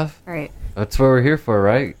stuff. All right. That's what we're here for,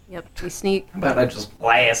 right? Yep. We sneak. How about I just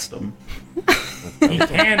blast them? You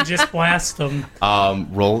can just blast them.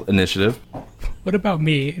 Roll initiative. What about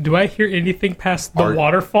me? Do I hear anything past the Art.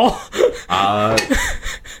 waterfall?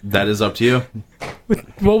 That is up to you.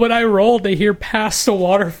 What would I roll to hear past the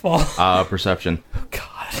waterfall? Perception.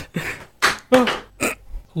 God.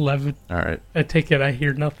 11. All right. I take it I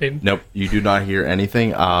hear nothing. Nope, you do not hear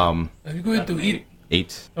anything. I'm going to eat.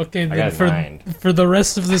 8. Okay, I then got 9. for the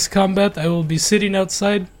rest of this combat, I will be sitting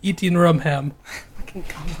outside eating rum ham. Fucking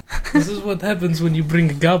goblin. This is what happens when you bring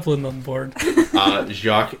a goblin on board.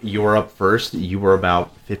 Jacques, you're up first. You were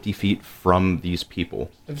about 50 feet from these people.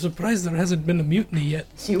 I'm surprised there hasn't been a mutiny yet.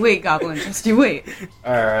 Just you wait, goblin. Just you wait.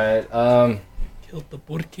 Alright, Killed the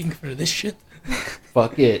Boar King for this shit.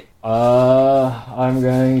 fuck it. I'm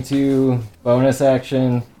going to bonus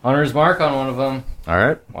action Hunter's Mark on one of them. All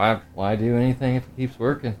right. Why do anything if it keeps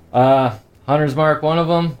working? Hunter's Mark one of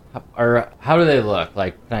them. Or how do they look?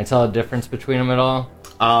 Like, can I tell a difference between them at all?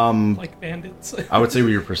 Like bandits. I would say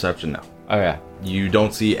with your perception now. Okay. You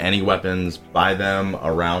don't see any weapons by them,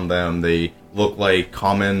 around them. They look like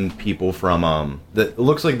common people from, it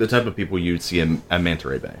looks like the type of people you'd see at Manta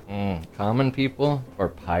Ray Bay. Common people or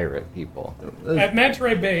pirate people? At Manta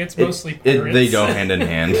Ray Bay, it's mostly pirates. They go hand in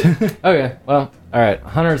hand. Okay, well, alright.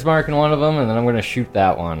 Hunter's marking one of them, and then I'm going to shoot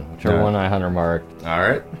that one, whichever Alright. one I Hunter marked. All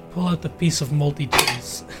right. Pull out the piece of moldy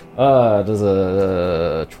cheese. Does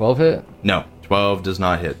a 12 hit? No, 12 does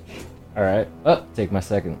not hit. Alright. Oh, take my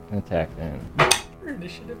second attack then.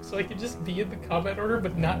 Initiative, so I can just be in the combat order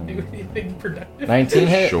but not do anything productive. 19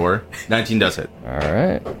 hit? Sure. 19 does hit.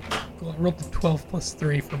 Alright. Cool, I rolled the 12 plus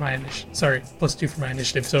 3 for my initiative. Sorry, plus 2 for my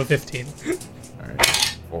initiative, so 15. All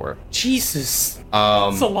right. 4. Jesus.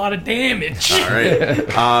 That's a lot of damage. All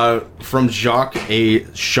right. From Jacques,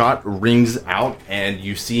 a shot rings out, and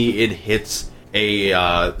you see it hits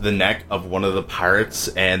the neck of one of the pirates,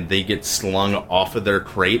 and they get slung off of their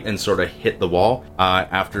crate and sort of hit the wall.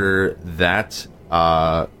 After that,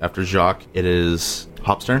 after Jacques, it is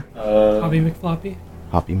Hop's turn. Hobby McFloppy.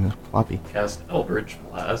 Hoppy McFloppy. Cast Eldritch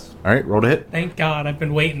Blast. All right, roll to hit. Thank God, I've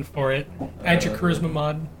been waiting for it. Add your charisma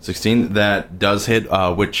mod. 16. That does hit.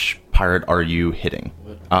 Which pirate are you hitting?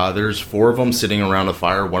 There's 4 of them sitting around a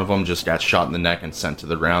fire. One of them just got shot in the neck and sent to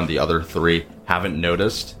the ground. The other 3 haven't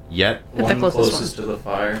noticed yet. The One closest closest to the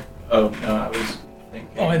fire. Oh, no, I was thinking.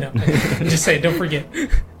 Oh, I know. Just say, don't forget.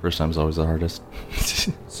 First time's always the hardest.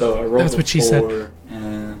 So I rolled That's a what she 4, said.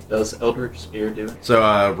 and does Eldritch Spear do it?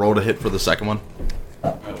 So roll to hit for the second one.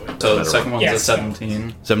 Oh, wait. So the second one's a Yes.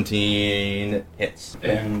 17, 17 hits.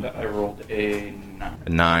 and I rolled a 9.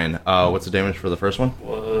 9. What's the damage for the first one?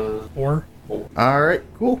 Was 4. 4. All right,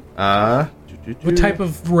 cool. What type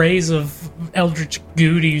of rays of eldritch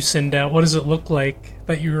goo do you send out? What does it look like?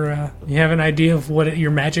 That you have an idea of what your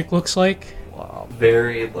magic looks like? Wow.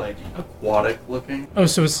 Very, like, aquatic looking. Oh,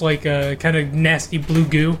 so it's like a kind of nasty blue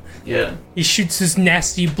goo. Yeah. He shoots his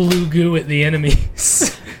nasty blue goo at the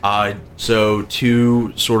enemies. So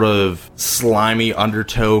 2 sort of slimy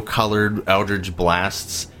undertow colored eldritch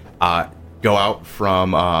blasts go out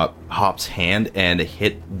from Hop's hand and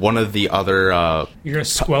hit one of the other. You hear a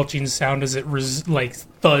squelching sound as it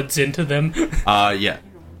thuds into them. Yeah.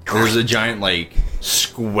 There's a giant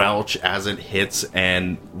squelch as it hits,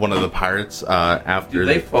 and one of the pirates after. Did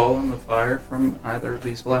they fall in the fire from either of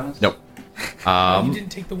these blasts? Nope. You didn't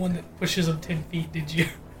take the one that pushes them 10 feet, did you?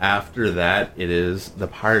 After that, it is the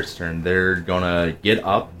pirate's turn. They're gonna get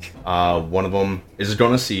up. One of them is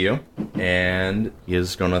gonna see you, and he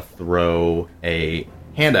is gonna throw a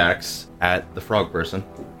hand axe at the frog person.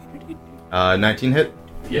 19 hit.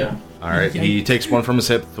 Yeah. All right. He takes one from his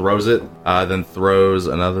hip, throws it, then throws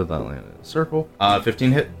another that landed in a circle.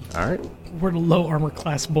 15 hit. All right. We're the low armor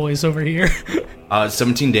class boys over here.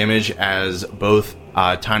 17 damage as both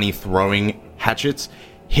tiny throwing hatchets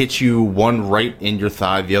hit you, one right in your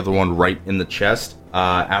thigh, the other one right in the chest.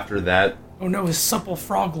 After that, Oh no, his supple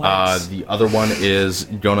frog legs. the other one is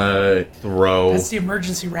gonna throw. That's the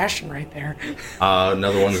emergency ration right there.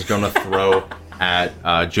 Another one is gonna throw at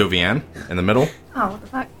Jovian in the middle. Oh, what the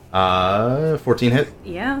fuck? 14 hit.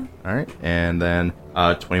 Yeah. All right, and then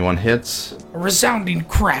 21 hits. A resounding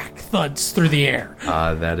crack thuds through the air.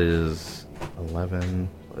 That is 11,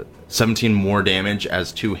 17 more damage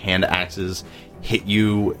as 2 hand axes hit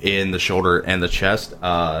you in the shoulder and the chest.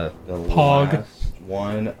 The Pog. last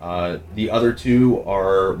one. The other 2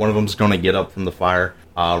 are, one of them's going to get up from the fire,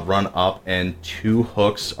 run up, and 2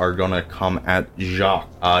 hooks are going to come at Jacques.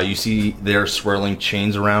 You see they're swirling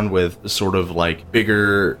chains around with sort of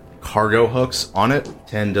bigger cargo hooks on it.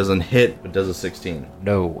 10 doesn't hit, but does a 16.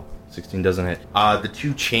 No. 16 doesn't hit. The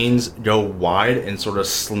 2 chains go wide and sort of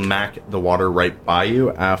smack the water right by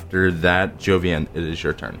you. After that, Jovian, it is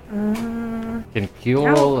your turn. Can you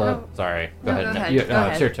roll No. Sorry. No, Go ahead. go No, ahead. you- Go no,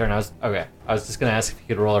 ahead. it's your turn. I was just gonna ask if you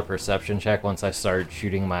could roll a perception check once I start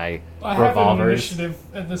shooting my I have an revolvers. initiative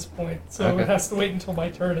at this point, so Okay. it has to wait until my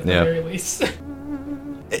turn at Yeah. the very least.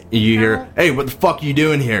 You hear, hey, what the fuck are you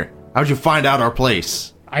doing here? How'd you find out our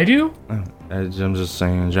place? I do? I'm just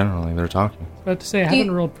saying generally, they're talking. About to say, I Do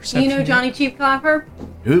haven't rolled perception. you know Johnny Cheap Clapper?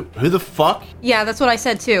 Who the fuck? Yeah, that's what I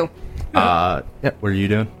said too. Yeah, what are you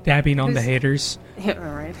doing? Yet. Dabbing on the haters. All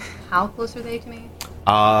right. How close are they to me?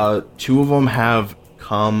 2 of them have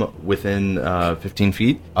come within 15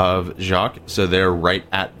 feet of Jacques, so they're right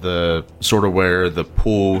at the sort of where the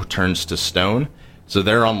pool turns to stone. So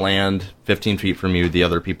they're on land 15 feet from you. The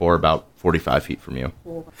other people are about 45 feet from you.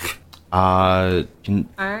 Cool. Okay,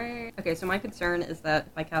 so my concern is that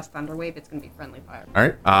if I cast Thunderwave, it's going to be friendly fire. All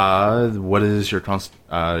right. What is your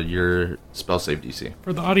spell save DC?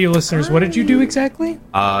 For the audio listeners, what did you do exactly?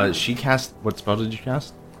 She cast. What spell did you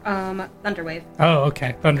cast? Thunderwave. Oh,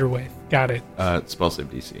 okay. Thunderwave. Got it. Spell save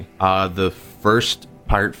DC. The first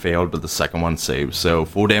pirate failed, but the second one saved. So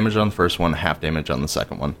full damage on the first one, half damage on the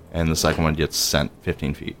second one, and the second one gets sent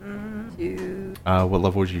 15 feet. What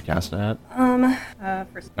level would you cast it at?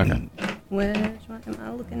 First. Okay. Which one am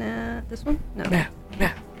I looking at? This one? No. I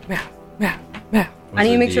Was need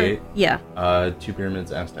to it make sure. D8? Yeah. 2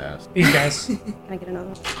 pyramids, ass to ass. These guys. Can I get another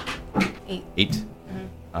one? 8. 8.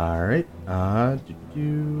 All right.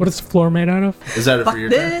 What is the floor made out of? Is that it Fuck for your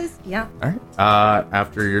turn? this. Yeah. All right.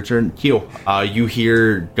 After your turn, Keel, you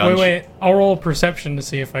hear guns. Wait. I'll roll a perception to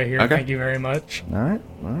see if I hear. Okay. Thank you very much. All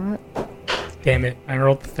right. Damn it. I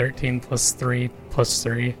rolled the 13 plus 3 plus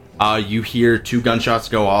 3. You hear 2 gunshots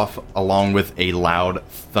go off, along with a loud,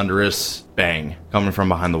 thunderous bang coming from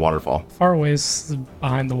behind the waterfall. Far away is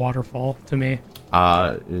behind the waterfall to me.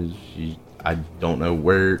 I don't know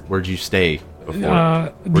where'd you stay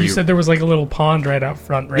before. You said there was like a little pond right out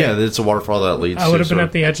front, right? Yeah, it's a waterfall that leads. I would have been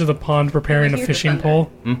at the edge of the pond preparing a Here's the fishing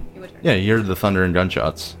thunder. pole. Yeah, you hear the thunder and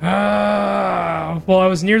gunshots. Well, I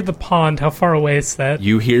was near the pond. How far away is that?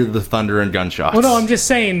 You hear the thunder and gunshots. Well, no, I'm just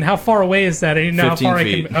saying, how far away is that? I didn't know how 15 far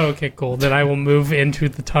feet. I can. Oh, okay, cool. Then I will move into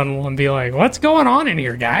the tunnel and be like, "What's going on in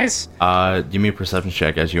here, guys?" Give me a perception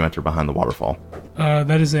check as you enter behind the waterfall.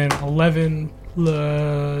 That is an 11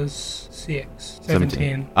 plus 6,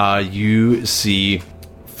 17. You see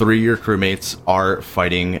 3 of your crewmates are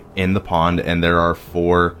fighting in the pond, and there are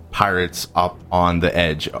 4 pirates up on the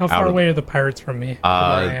edge. How far away are the pirates from me? From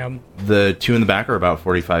where I am. The 2 in the back are about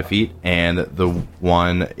 45 feet, and the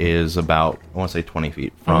one is about, I want to say 20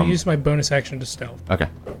 feet I'm from... gonna use my bonus action to stealth. Okay.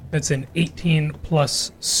 That's an 18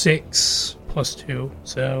 plus 6 plus 2,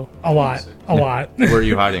 so a lot. A lot. Where are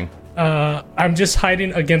you hiding? I'm just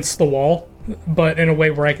hiding against the wall, but in a way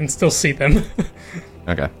where I can still see them.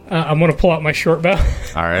 Okay. I'm going to pull out my short bow,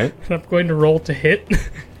 All right. and I'm going to roll to hit.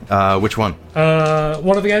 Which one?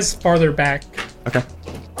 One of the guys farther back. Okay.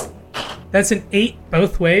 That's an 8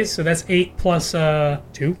 both ways, so that's 8 plus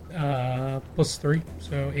 2, plus 3,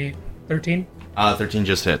 so 8, 13. 13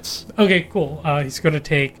 just hits. Okay, cool. He's going to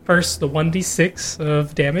take first the 1d6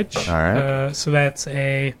 of damage. All right. So that's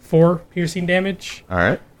a 4 piercing damage, All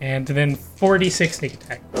right. and then 4d6 sneak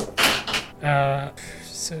attack.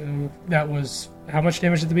 So that was how much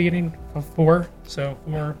damage at the beginning? 4. So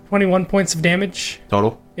 21 points of damage.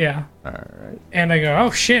 Total? Yeah. All right. And I go,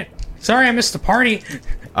 oh shit. Sorry I missed the party.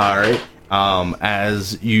 All right.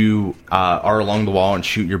 As you are along the wall and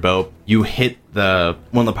shoot your bow, you hit one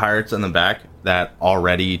of the pirates in the back that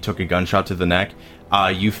already took a gunshot to the neck.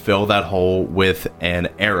 You fill that hole with an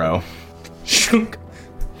arrow. Shunk.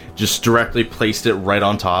 Just directly placed it right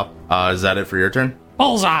on top. Is that it for your turn?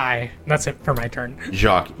 Bullseye. That's it for my turn.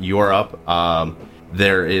 Jacques, you are up.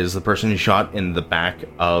 There is the person you shot in the back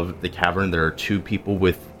of the cavern. There are 2 people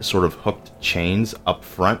with sort of hooked chains up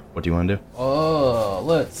front. What do you want to do? Oh,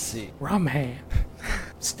 let's see. Rum ham.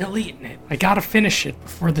 Still eating it. I gotta finish it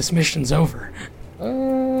before this mission's over.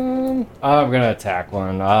 I'm gonna attack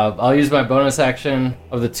one. I'll use my bonus action.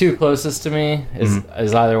 Of the 2 closest to me,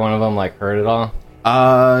 is either one of them like hurt at all?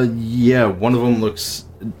 Yeah, one of them looks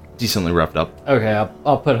decently roughed up. Okay,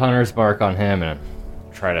 I'll put Hunter's Mark on him and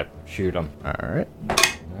try to shoot him. All right.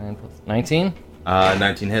 19?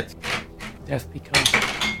 19 hits. Death becomes.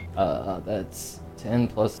 That's 10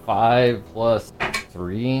 plus 5 plus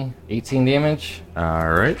 3, 18 damage.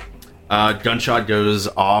 All right. Gunshot goes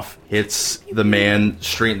off, hits the man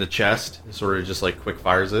straight in the chest, sort of just like quick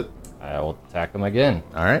fires it. I will attack him again.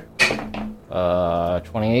 All right.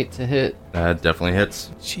 28 to hit. That definitely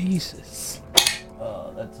hits. Jesus.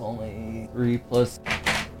 That's only 3 plus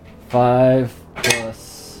 5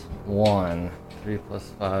 plus 1. 3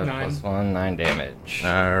 plus 5 9. plus 1, 9 damage.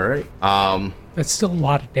 All right. That's still a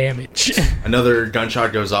lot of damage. Another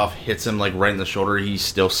gunshot goes off, hits him like right in the shoulder. He's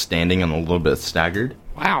still standing and a little bit staggered.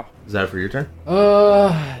 Wow. Is that for your turn?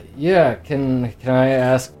 Yeah. Can I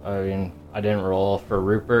ask? I mean, I didn't roll for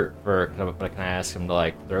Rupert, but can I ask him to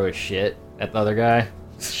like throw his shit at the other guy?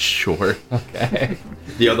 Sure. Okay.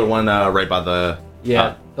 The other one, right by the...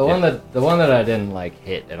 Yeah, the one that I didn't like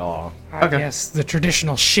hit at all. Okay. Yes, the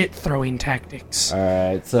traditional shit throwing tactics. All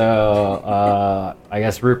right, so I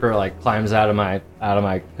guess Rupert like climbs out of my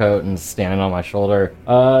coat and standing on my shoulder.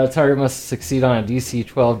 Target must succeed on a DC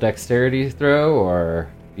 12 dexterity throw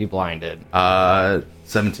or be blinded.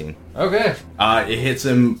 17. Okay. It hits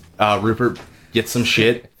him. Rupert gets some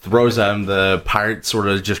shit, throws at him. The pirate sort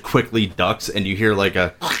of just quickly ducks, and you hear like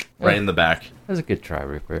a right in the back. That was a good try,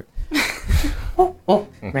 Rupert.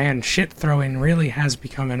 Man, shit throwing really has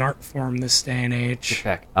become an art form this day and age.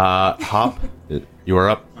 Check. Hop, you are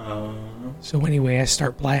up. So anyway, I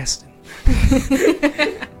start blasting.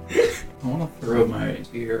 I want to throw my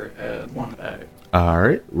spear at one bag. All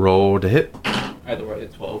right, roll to hit. Either way,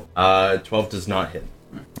 12. 12 does not hit.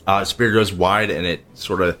 Spear goes wide, and it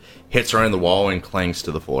sort of hits right in the wall and clangs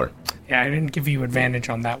to the floor. Yeah, I didn't give you advantage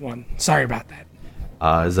on that one. Sorry about that.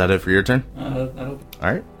 Is that it for your turn? That'll...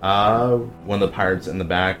 All right. One of the pirates in the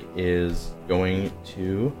back is going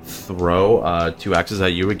to throw 2 axes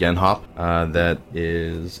at you again, Hop. That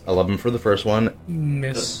is 11 for the first one.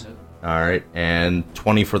 Miss. All right, and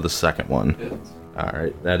 20 for the second one. All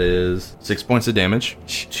right, that is 6 points of damage.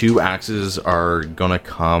 2 axes are gonna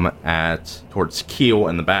come towards Keel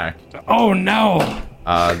in the back. Oh no!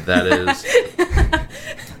 That is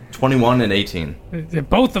 21 and 18.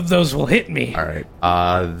 Both of those will hit me. All right,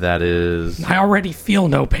 that is I already feel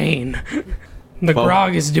no pain. The 12.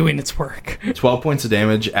 grog is doing its work. 12 points of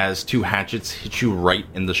damage as 2 hatchets hit you right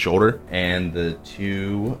in the shoulder, and the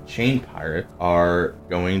 2 chain pirates are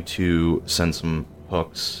going to send some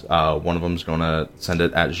hooks. One of them's going to send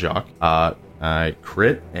it at Jacques.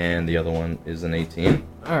 Crit, and the other one is an 18.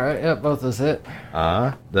 All right, yeah, both those hit.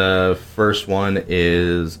 The first one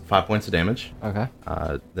is 5 points of damage. Okay.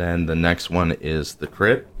 Then the next one is the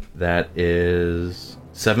crit. That is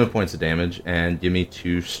 7 points of damage, and give me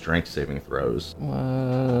 2 strength saving throws.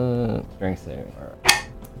 Strength saving. All right.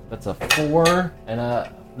 That's a 4 and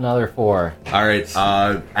another 4. All right.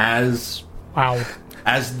 As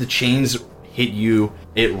the chains hit you,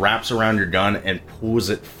 it wraps around your gun and pulls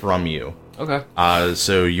it from you. Okay.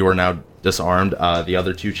 So you are now disarmed. The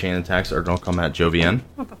other 2 chain attacks are going to come at Jovian.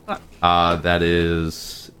 What the fuck? That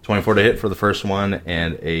is 24 to hit for the first one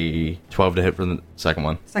and a 12 to hit for the second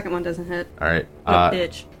one. Second one doesn't hit. All right. What a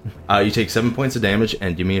bitch. You take 7 points of damage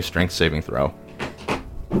and give me a strength saving throw.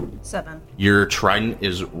 7. Your trident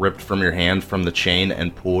is ripped from your hand from the chain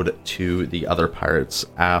and pulled to the other pirates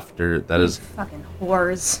after. That is... Fucking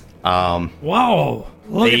whores. Whoa!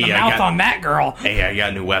 Look at the mouth on that girl. Hey, I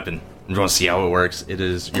got a new weapon. I'm going to see how it works. It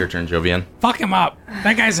is your turn, Jovian. Fuck him up.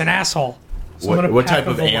 That guy's an asshole. So I'm gonna What pack type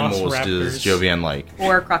of the animals does velociraptors. Jovian like?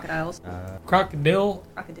 Or crocodiles. Crocodile.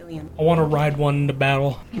 Crocodilian. I want to ride one into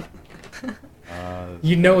battle.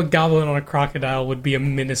 You know, a goblin on a crocodile would be a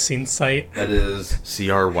menacing sight. That is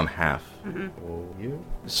CR 1/2.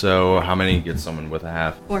 So how many get someone with a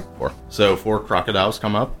half? 4. 4. So 4 crocodiles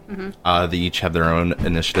come up. They each have their own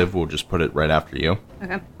initiative. We'll just put it right after you.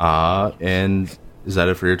 Okay. And is that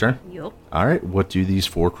it for your turn? Yup. All right. What do these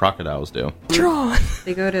 4 crocodiles do? Drawn.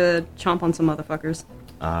 They go to chomp on some motherfuckers.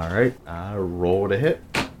 All right. Roll to hit.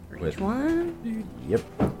 For each one. Yep.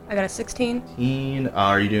 I got a 16. 16.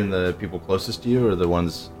 Are you doing the people closest to you or the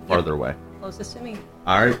ones farther away? Closest to me.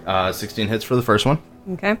 All right. 16 hits for the first one.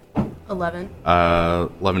 Okay. 11.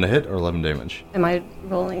 11 to hit or 11 damage. Am I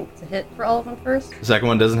rolling to hit for all of them first? The second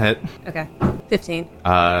one doesn't hit. Okay. 15.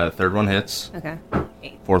 Third one hits. Okay.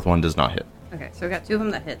 8. Fourth one does not hit. Okay, so I got 2 of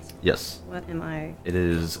them that hits. Yes. What am I? It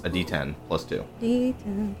is a D10 plus 2.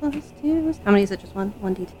 D10 plus 2. How many is it? Just one?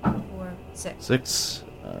 1 D10. 4, 6. 6.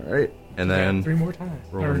 All right. And Yeah, then 3 more times.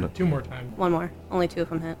 Or Rolling it. 2 more times. 1 more. Only 2 of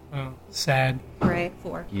them hit. Oh, sad. Right.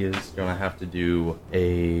 4. he is going to have to do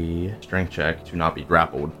a strength check to not be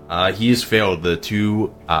grappled. He has failed. The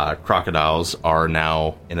 2 crocodiles are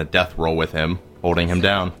now in a death roll with him, holding him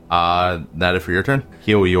down. That it for your turn?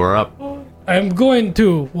 Heel, you are up. I'm going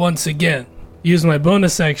to, once again, use my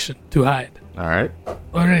bonus action to hide. All right.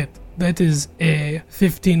 Alright, that is a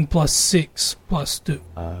 15 plus 6 plus 2.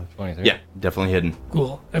 23. Yeah, definitely hidden.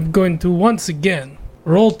 Cool. I'm going to once again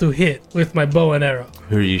roll to hit with my bow and arrow.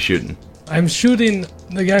 Who are you shooting? I'm shooting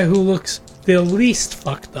the guy who looks the least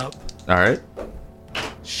fucked up. All right.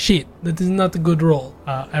 Shit, that is not a good roll.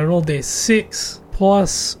 I rolled a 6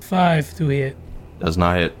 plus 5 to hit. Does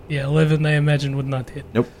not hit. Yeah, 11 I imagine would not hit.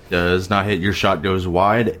 Nope. Does not hit. Your shot goes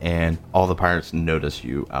wide, and all the pirates notice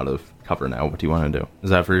you out of cover now. What do you want to do?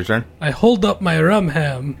 Is that for your turn? I hold up my rum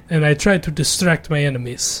ham and I try to distract my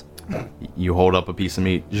enemies. You hold up a piece of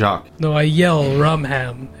meat. Jacques. No, I yell rum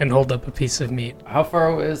ham and hold up a piece of meat. How far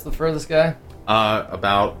away is the furthest guy?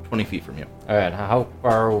 About 20 feet from you. All right, how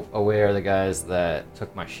far away are the guys that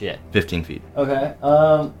took my shit? 15 feet. Okay.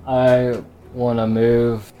 I want to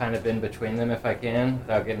move kind of in between them if I can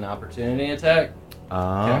without getting an opportunity attack. Can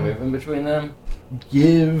I move in between them?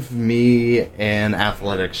 Give me an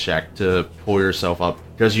athletics check to pull yourself up,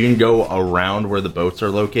 because you can go around where the boats are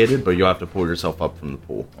located, but you'll have to pull yourself up from the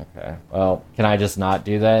pool. Okay. Well, can I just not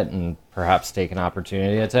do that and perhaps take an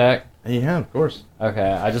opportunity attack? Yeah, of course.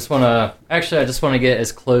 Okay. I just want to get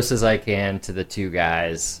as close as I can to the two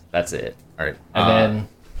guys. That's it. All right. And then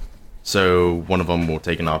So one of them will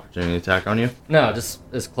take an opportunity attack on you? no, just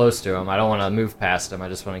as close to him. I don't want to move past him. I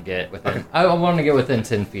just want to get within. Okay. I want to get within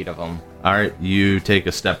 10 feet of him. All right, you take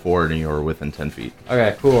a step forward and you're within 10 feet.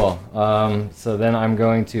 Okay, cool. So then I'm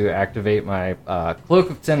going to activate my Cloak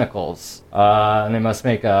of Tentacles. And they must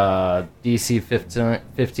make a DC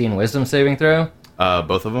 15 Wisdom saving throw.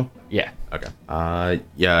 Both of them? Yeah. Okay.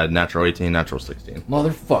 Yeah, natural 18, natural 16.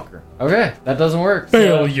 Motherfucker. Okay, that doesn't work. So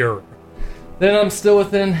Failure. then I'm still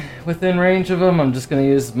within range of them. I'm just going to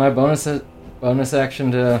use my bonus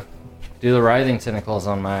action to do the writhing tentacles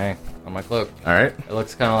on my cloak. All right. It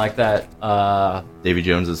looks kind of like that. Davy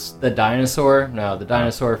Jones is... The dinosaur? No, the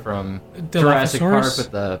dinosaur from Jurassic Park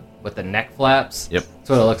with the neck flaps. Yep. That's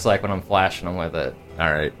what it looks like when I'm flashing them with it.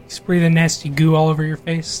 All right. Spray the nasty goo all over your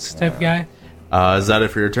face type guy. Is that it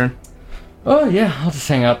for your turn? Oh yeah, I'll just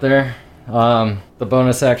hang out there. The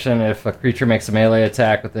bonus action, if a creature makes a melee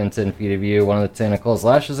attack within 10 feet of you, one of the tentacles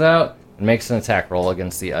lashes out and makes an attack roll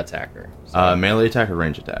against the attacker. So, Melee attack or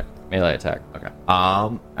range attack? melee attack. Okay.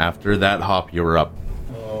 After that hop, you're up.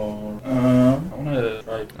 Oh, I want to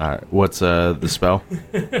try. All right. What's the spell?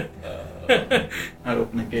 I'd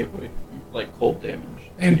open the gateway, like cold damage.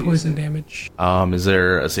 And poison damage. Is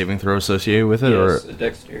there a saving throw associated with it, Yes, or a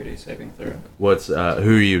dexterity saving throw. what's who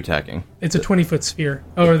are you attacking? It's a 20-foot sphere.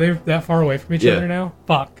 Oh, are they that far away from each Yeah. other now?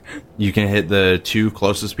 Fuck. You can hit the two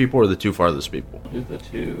closest people or the two farthest people. Do the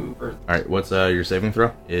two first. All right. What's your saving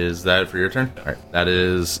throw? Is that for your turn? All right. That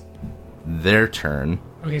is their turn.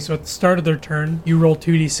 Okay, so at the start of their turn, you roll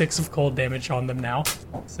 2d6 of cold damage on them now.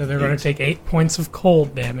 So they're going to take 8 points of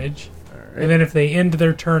cold damage. And then if they end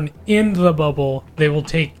their turn in the bubble, they will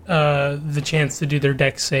take the chance to do their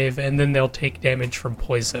dex save, and then they'll take damage from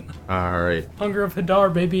poison. All right. Hunger of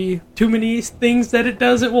Hadar, baby. Too many things that it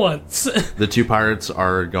does at once. The two pirates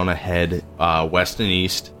are going to head west and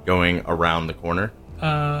east, going around the corner.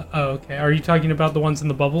 Okay. Are you talking about the ones in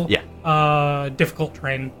the bubble? Yeah. Difficult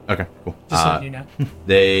terrain. Okay, cool. Just letting you know.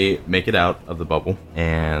 They make it out of the bubble,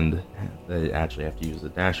 and they actually have to use the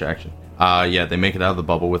dash action. Yeah, they make it out of the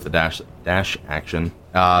bubble with the dash action.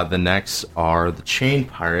 The next are the chain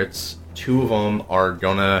pirates. Two of them are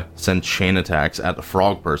gonna send chain attacks at the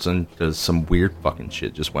frog person because some weird fucking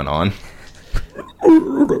shit just went on.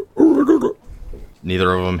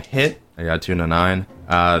 Neither of them hit. I got 2 and a 9.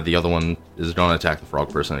 The other one is gonna attack the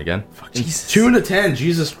frog person again. Fucking Jesus. 2 and a 10.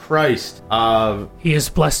 Jesus Christ. He is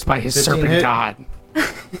blessed by his 15 serpent hit. god.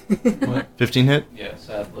 15 hit. Yeah,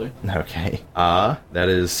 sadly. Okay. That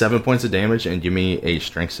is 7 points of damage, and give me a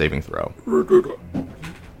strength saving throw.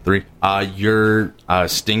 3. Your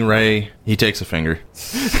stingray, he takes a finger.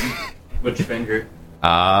 Which finger?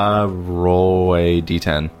 Roll a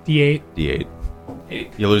d10. D8. D8.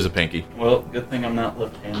 8. You lose a pinky. Well, good thing I'm not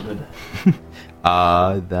left-handed.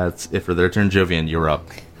 That's it for their turn. Jovian, you're up.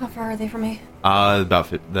 How far are they from me?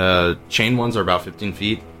 The chain ones are about 15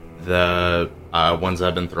 feet. The ones that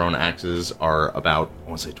have been thrown axes are about, I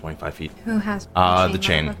want to say 25 feet. Who has The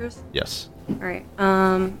chain. motherfuckers? Yes. Alright,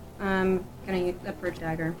 I'm gonna use a bridge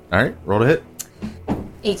dagger. Alright, roll to hit.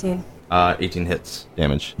 18. 18 hits.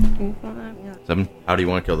 Damage. 7. How do you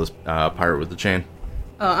want to kill this pirate with the chain?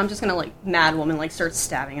 Oh, I'm just gonna, mad woman, start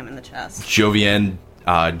stabbing him in the chest. Jovian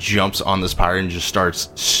jumps on this pirate and just starts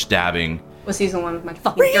stabbing. Was he the one with my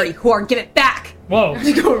fucking dirty whore? Give it back! Whoa. I'm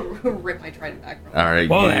just gonna rip my trident back from him. All right,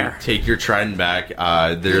 Whoa you there. take your trident back.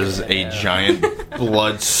 There's a giant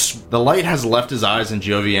blood. The light has left his eyes, and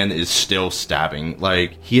Jovian is still stabbing.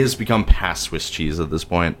 He has become past Swiss cheese at this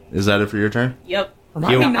point. Is that it for your turn? Yep.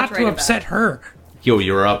 Remind me Heal. not to upset her. Heal,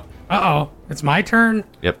 you're up. Uh-oh. It's my turn?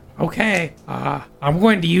 Yep. Okay. I'm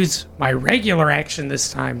going to use my regular action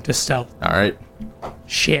this time to stealth. All right.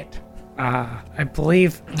 Shit. I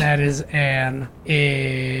believe that is an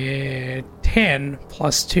 10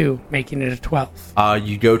 plus 2, making it a 12.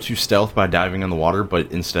 You go to stealth by diving in the water,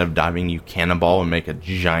 but instead of diving, you cannonball and make a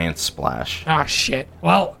giant splash. Ah, shit.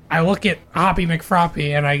 Well, I look at Hoppy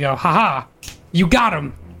McFroppy and I go, haha, you got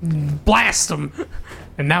him. Blast him.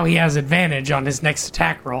 And now he has advantage on his next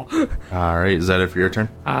attack roll. All right, is that it for your turn?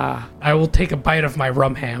 I will take a bite of my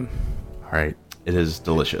rum ham. All right. It is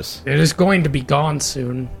delicious. It is going to be gone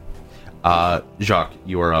soon. Jacques,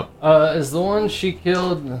 you are up. Is the one she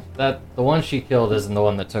killed the one she killed isn't the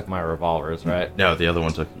one that took my revolvers, right? No, the other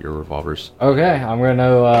one took your revolvers. Okay, I'm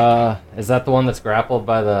gonna is that the one that's grappled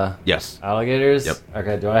by the Yes. alligators? Yep.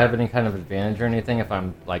 Okay, do I have any kind of advantage or anything if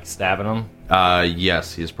I'm like stabbing him?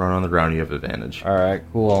 Yes, he's prone on the ground. You have advantage. Alright,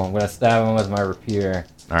 cool. I'm gonna stab him with my rapier.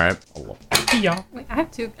 All right. Yeah. Wait, I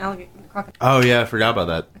have 2 alligator crocodiles. Oh yeah, I forgot about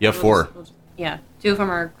that. You have 4. Yeah, 2 of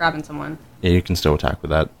them are grabbing someone. Yeah, you can still attack with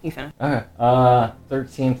that. You finish. Okay.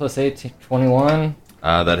 13 plus 8, 21.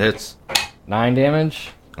 That hits. 9 damage.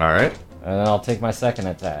 All right. And then I'll take my second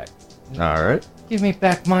attack. All right. Give me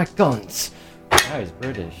back my guns. Oh, he's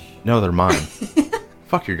British. No, they're mine.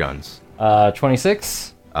 Fuck your guns.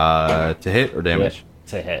 26. To hit or damage?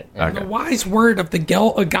 Yeah, to hit. The Okay. wise word of the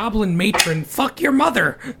goblin matron, fuck your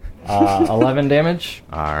mother. 11 damage.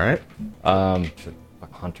 All right.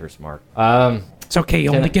 Hunter's mark. It's okay,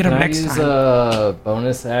 you only get him next Can I use time. a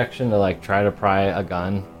bonus action to like try to pry a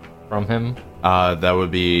gun from him? That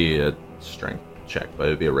would be a strength check, but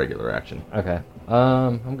it'd be a regular action. Okay.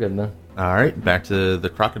 I'm good then. All right, back to the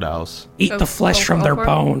crocodiles. Eat the flesh Go from for their it.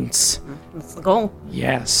 bones. That's the goal.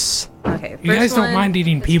 Yes. Okay, You guys first don't one mind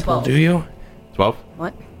eating is people, 12. do you? 12?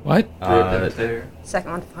 What? What?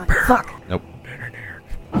 Second one, 5. Fuck. Nope.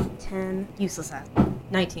 10. Useless ass.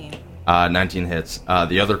 19. 19 hits.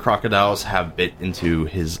 The other crocodiles have bit into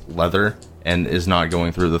his leather and is not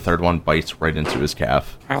going through. The third one bites right into his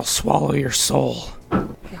calf. I'll swallow your soul.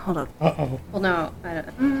 Okay, hold on. Uh-oh. Well, no.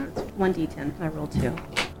 It's 1d10. I rolled 2.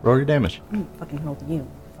 Roll your damage. Fucking rolled you.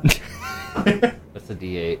 That's a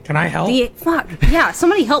D8. Can I help? D8. Fuck. Yeah,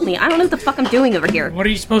 somebody help me. I don't know what the fuck I'm doing over here. What are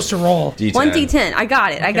you supposed to roll? D10. 1d10. I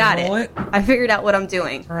got it. I got roll it. it. I figured out what I'm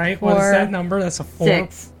doing. All right, what is 4, that number? That's a 4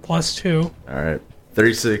 6. plus 2. All right.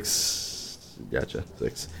 36. Gotcha.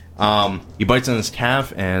 6. He bites on his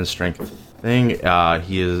calf and strength thing.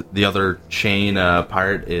 He is the other chain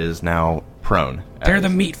pirate is now prone. Tear the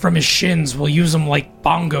meat from his shins. We'll use them like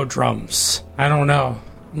bongo drums. I don't know.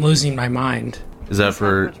 I'm losing my mind. Is that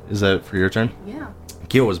for your turn? Yeah.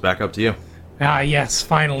 Keel was back up to you. Ah, yes,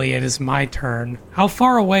 finally it is my turn. How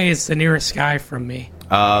far away is the nearest guy from me?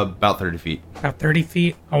 About 30 feet. About 30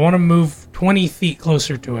 feet? I want to move 20 feet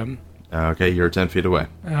closer to him. Okay, you're 10 feet away.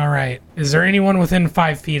 All right. Is there anyone within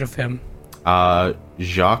 5 feet of him?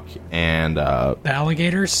 Jacques and The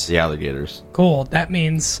alligators? the alligators. Cool. That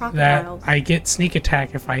means Crocodiles. that I get sneak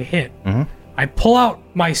attack if I hit. Mhm. I pull out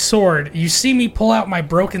my sword. You see me pull out my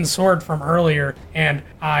broken sword from earlier, and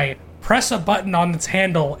I press a button on its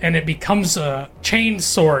handle, and it becomes a chain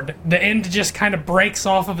sword. The end just kind of breaks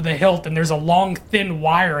off of the hilt, and there's a long, thin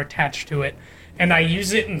wire attached to it. And I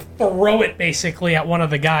use it and throw it basically at one of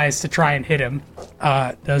the guys to try and hit him.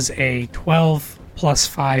 Does a 12 plus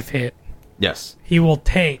 5 hit? Yes. He will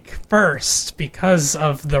take first, because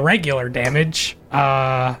of the regular damage,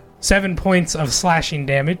 7 points of slashing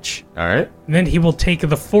damage. All right. And then he will take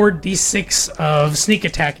the 4d6 of sneak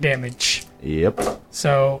attack damage. Yep.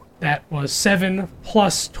 So that was 7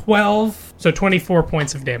 plus 12, so 24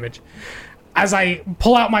 points of damage. As I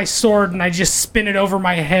pull out my sword and I just spin it over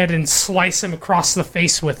my head and slice him across the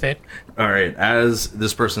face with it. All right. As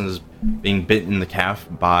this person is being bitten in the calf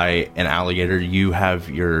by an alligator, you have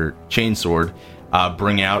your chainsword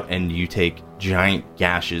bring out and you take giant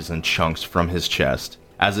gashes and chunks from his chest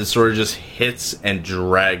as it sort of just hits and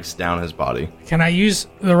drags down his body. Can I use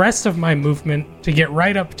the rest of my movement to get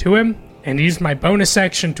right up to him and use my bonus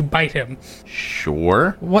action to bite him?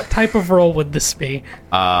 Sure. What type of roll would this be?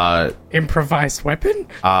 Improvised weapon?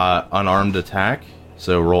 Unarmed attack.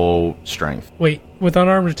 So roll strength. Wait, with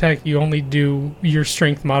unarmed attack, you only do your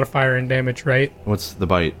strength modifier and damage, right? What's the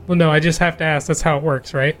bite? Well, no, I just have to ask. That's how it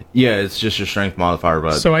works, right? Yeah, it's just your strength modifier,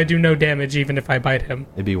 but So I do no damage even if I bite him.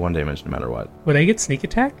 it'd be 1 damage no matter what. Would I get sneak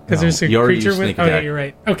attack? Because No, there's a you already creature used with. sneak Oh, yeah, attack. you're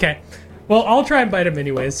right. Okay. Well, I'll try and bite him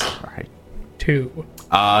anyways. All right. 2.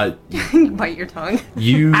 Bite your tongue.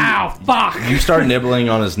 You Ow, fuck! you start nibbling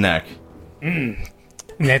on his neck.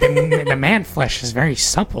 The man flesh is very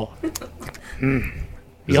supple.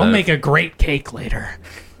 You'll that- make a great cake later.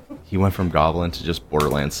 He went from goblin to just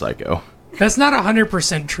borderland psycho. That's not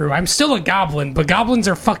 100% true. I'm still a goblin, but goblins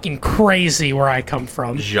are fucking crazy where I come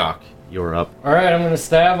from. Jacques, you're up. Alright, I'm gonna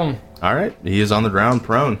stab him. All right, he is on the ground,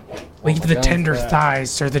 prone. Leave the guns tender back.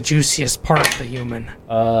 thighs. They're the juiciest part of the human.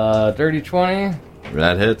 Dirty 20.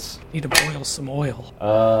 That hits. Need to boil some oil.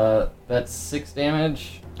 That's 6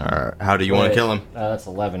 damage. All right, how do you want to Wait, kill him? That's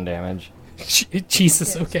 11 damage.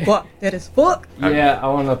 Jesus, okay. Fuck. That is fuck. Yeah, I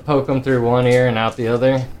want to poke him through one ear and out the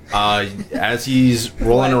other. As he's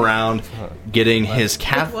rolling around, getting his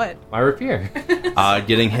calf, What? My rapier.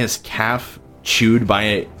 getting his calf chewed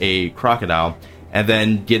by a crocodile, and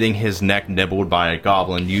then getting his neck nibbled by a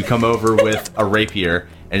goblin, you come over with a rapier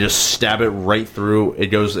and just stab it right through. It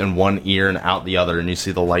goes in one ear and out the other, and you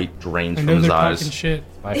see the light drains I from know his they're eyes. talking shit.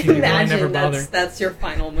 My favorite, never Imagine bother. that's your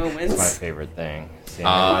final my moments. favorite thing.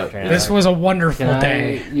 This was a wonderful Can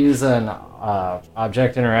day. I use an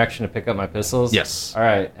object interaction to pick up my pistols? Yes. All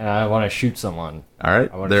right, and I want to shoot someone. All right.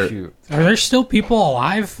 I want to shoot. Are there still people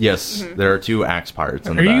alive? Yes, there are 2 axe pirates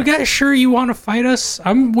in the Are back. you guys sure you want to fight us?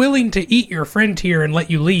 I'm willing to eat your friend here and let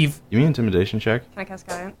you leave. Give me an intimidation check. Can I cast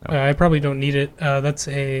guidance? I probably don't need it. That's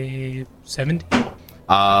a 17.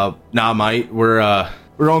 Nah, mate. We're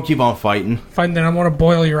gonna keep on fighting. Fine, then I want to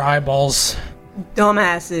boil your eyeballs.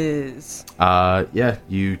 Dumbasses. Yeah,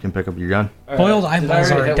 you can pick up your gun. All Boiled Did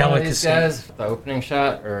eyeballs I are a already hit one of these delicacy. guys with the opening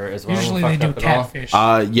shot, or is one Usually of they them do fucked up at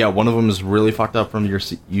all? catfish. Yeah, one of them is really fucked up from your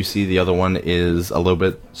UC. The other one is a little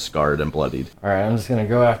bit scarred and bloodied. All right, I'm just gonna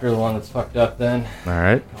go after the one that's fucked up then. All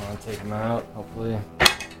right. I want to take him out, hopefully.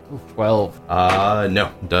 Ooh, 12.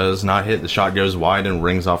 No, does not hit. The shot goes wide and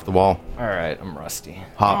rings off the wall. All right, I'm rusty.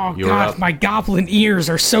 Hop, Oh you're god, up. my goblin ears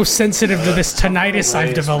are so sensitive to this tinnitus How far away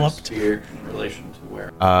I've is my developed. spear in relation to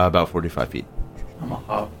where? About 45 feet. I'm a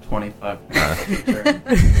hop 25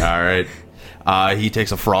 feet. All right. He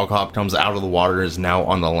takes a frog hop, comes out of the water, is now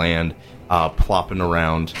on the land, plopping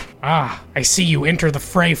around. Ah, I see you enter the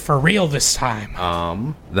fray for real this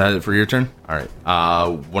time. That it for your turn? All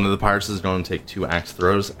right. One of the pirates is going to take 2 axe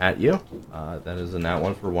throws at you. That is a nat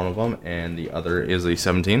 1 for one of them, and the other is a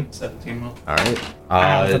 17. 17 will. All right.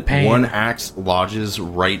 Ow, the pain. One axe lodges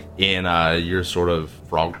right in your sort of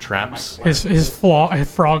frog traps. His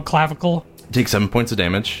frog clavicle. Take 7 points of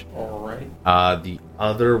damage. Alright. The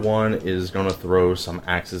other one is going to throw some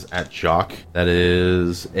axes at Jock. That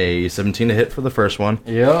is a 17 to hit for the first one,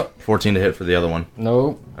 Yep. 14 to hit for the other one.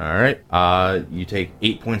 Nope. All right. You take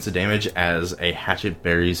 8 points of damage as a hatchet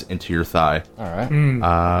buries into your thigh. All right.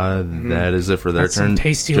 That is it for their That's turn. some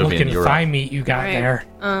tasty Jovian, looking you're thigh up. meat you got Alright.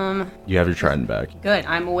 there. You have your trident back. Good.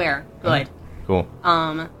 I'm aware. Good. Cool.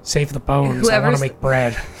 Save the bones. I want Whoever's- to make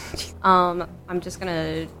bread. I'm just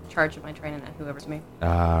gonna charge my trident at whoever's me.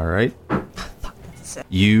 All right. That's a 6.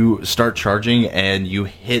 You start charging and you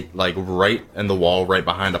hit like right in the wall right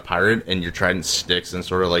behind a pirate, and your trident sticks and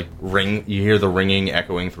sort of like ring. You hear the ringing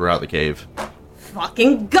echoing throughout the cave.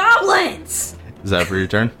 Fucking goblins! Is that for your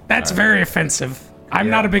turn? That's very offensive. I'm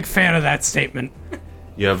not a big fan of that statement.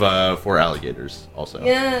 You have 4 alligators also.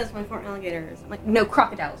 Yes, my 4 alligators. I'm like, no,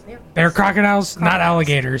 crocodiles. Yeah. They're crocodiles, not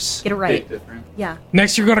alligators. Get it right. Big difference. Yeah.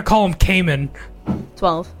 Next, you're going to call them caiman.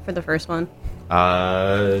 12 for the first one.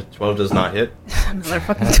 12 does not hit. Another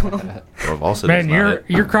fucking 12. 12 also Man, does not hit.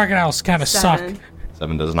 your crocodiles kind of suck. 7.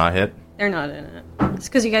 7 does not hit. They're not in it. It's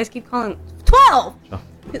because you guys keep calling 12!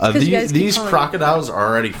 It's 'cause you guys keep These calling- crocodiles are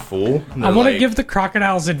already full. I want to give the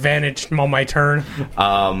crocodiles advantage on my turn.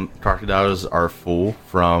 Crocodiles are full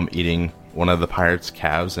from eating one of the pirates'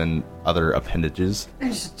 calves and other appendages. I'm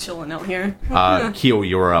just chilling out here. Keel,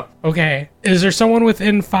 you're up. Okay. Is there someone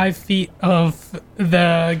within 5 feet of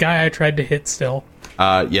the guy I tried to hit still?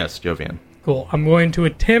 Yes, Jovian. Cool. I'm going to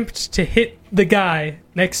attempt to hit the guy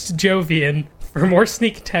next to Jovian for more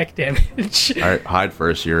sneak attack damage. All right, hide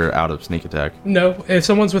first. You're out of sneak attack. No, if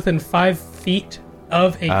someone's within 5 feet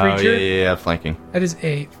of a Oh, creature, yeah, flanking. that is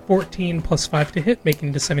a 14 plus 5 to hit, making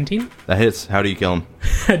it a 17. That hits. How do you kill him?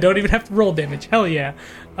 I don't even have to roll damage. Hell yeah.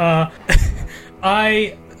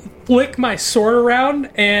 I flick my sword around,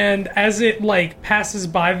 and as it like passes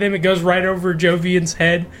by them, it goes right over Jovian's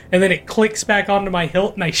head, and then it clicks back onto my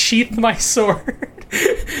hilt, and I sheath my sword,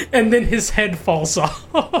 and then his head falls off.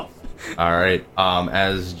 All right.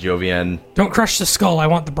 As Jovian, Don't crush the skull. I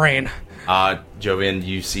want the brain. Jovian,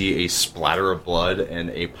 you see a splatter of blood and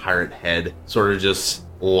a pirate head sort of just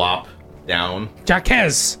lop down.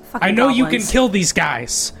 Jaquez, Fucking I know you can goblins. kill these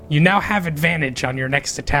guys. You now have advantage on your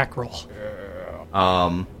next attack roll.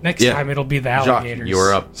 Next yeah. time it'll be the Jacques, alligators.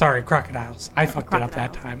 you're up. Sorry, crocodiles. I fucked it up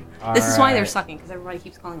that Crocodiles. time. This is why they're Alright. sucking, because everybody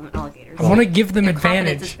keeps calling them alligators. I want to give them Their confidence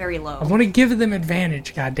is advantage. very low. I want to give them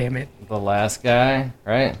advantage, God damn it. The last guy,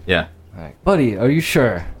 right? Yeah. All right. Buddy, are you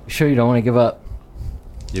sure? You sure you don't want to give up?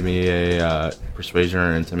 Give me a persuasion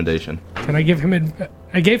or intimidation. Can I give him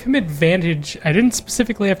I gave him advantage. I didn't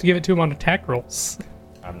specifically have to give it to him on attack rolls.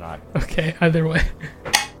 I'm not. Okay, either way.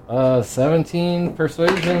 17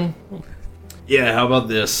 persuasion. Yeah, how about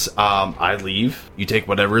this? I leave. You take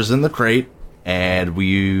whatever's in the crate, and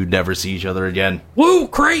we never see each other again. Woo,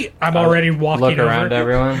 great! I'm already walking Look around over.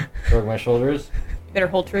 everyone. Shrug my shoulders. Better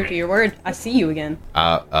hold true to your word. I see you again.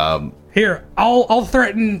 Here, I'll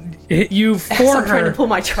threaten you for I'm trying to her. pull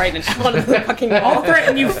my trident out of the fucking I'll wall.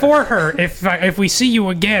 threaten you for her. If we see you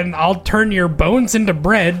again, I'll turn your bones into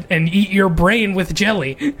bread and eat your brain with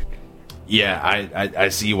jelly. Yeah, I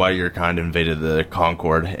see why your kind invaded the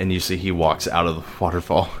Concord, and you see he walks out of the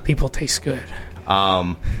waterfall. People taste good.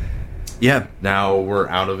 Yeah, now we're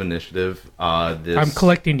out of initiative. I'm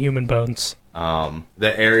collecting human bones.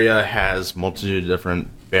 The area has multitude of different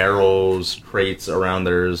barrels, crates around.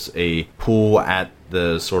 There's a pool at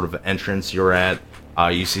the sort of entrance you're at.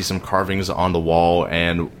 You see some carvings on the wall,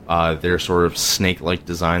 and they're sort of snake-like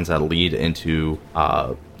designs that lead into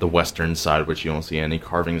the western side, which you don't see any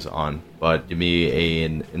carvings on. But give me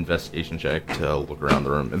an investigation check to look around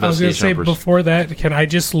the room. I was going to say, before that, can I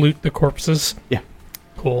just loot the corpses? Yeah.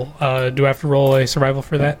 Cool. Do I have to roll a survival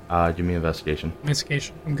for that? Give me investigation.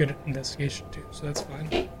 Investigation. I'm good at investigation, too, so that's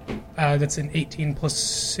fine. That's an 18 plus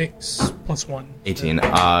 6 plus 1. 18.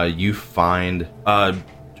 You find a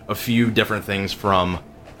few different things from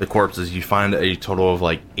the corpses. You find a total of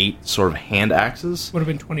like 8 sort of hand axes. Would have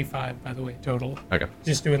been 25, by the way, total. Okay.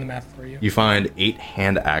 Just doing the math for you. You find 8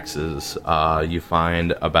 hand axes. You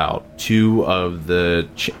find about 2 of the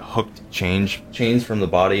hooked chains from the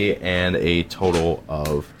body, and a total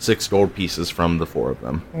of 6 gold pieces from the 4 of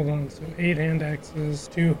them. Hold on. So 8 hand axes,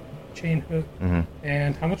 2 chain hook.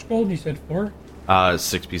 And how much gold? You said 4?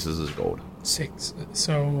 6 pieces is gold. 6.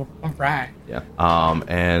 So, alright. Yeah.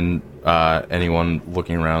 And anyone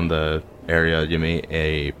looking around the area, give me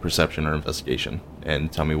a perception or investigation,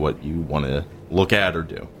 and tell me what you want to look at or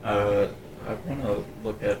do. I want to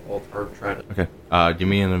look at all or try to. Okay. Give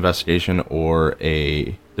me an investigation or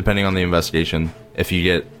depending on the investigation, if you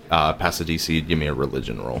get past the DC, give me a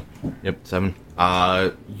religion roll. Yep, 7.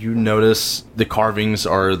 You notice the carvings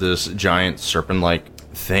are this giant serpent-like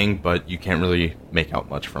thing, but you can't really make out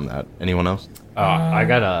much from that. Anyone else? I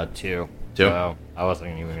got a 2. 2? So I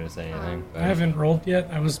wasn't even going to say anything. I haven't rolled yet.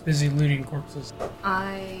 I was busy looting corpses.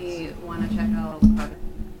 I want to check out.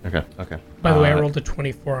 Okay. By the way, I rolled a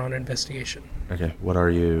 24 on investigation. Okay, what are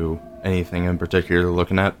you... anything in particular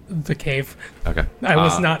looking at? The cave. Okay. I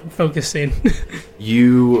was not focusing.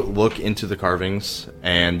 You look into the carvings,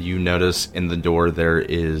 and you notice in the door there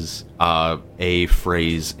is a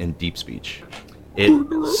phrase in deep speech.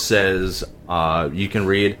 It says, you can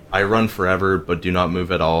read, "I run forever, but do not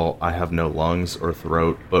move at all. I have no lungs or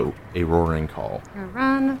throat, but a roaring call."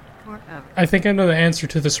 Run forever. I think I know the answer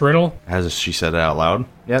to this riddle. Has she said it out loud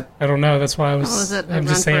yet? I don't know. That's why I was. What was it? I'm Run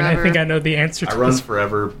just saying. forever. I think I know the answer to I run this.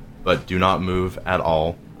 forever, but do not move at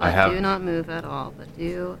all. Do not move at all, but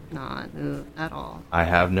do not move at all. I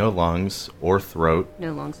have no lungs or throat,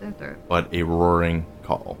 No lungs, no throat. but a roaring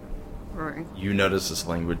call. Roaring. You notice this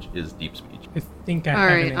language is deep speech. I think I All have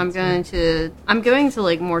right, an I'm answer. going to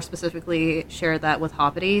like more specifically share that with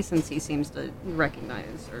Hoppity since he seems to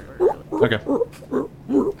recognize or Okay.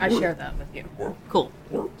 I share that with you. Cool.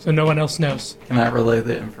 So no one else knows. Can I relay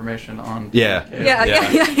the information on? Yeah. Okay.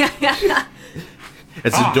 Yeah.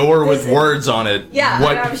 It's a door with words on it. Yeah,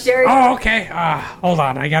 What? I'm sharing. Oh, okay. Hold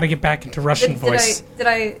on. I got to get back into Russian voice. Did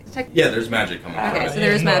I check? Yeah, there's magic coming Okay, from so it.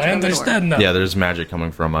 there is No, magic I on the door. understand now. Yeah, there's magic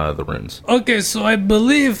coming from the runes. Okay, so I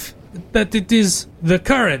believe that it is the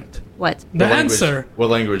current. What? The What language- answer. What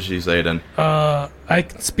language do you say it in? I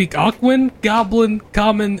can speak Aquan, Goblin,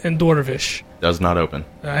 Common, and Dwarvish. Does not open.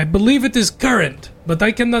 I believe it is current, but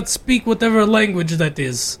I cannot speak whatever language that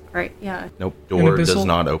is. Right. Yeah. Nope. Door does abyssal?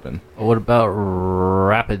 not open. What about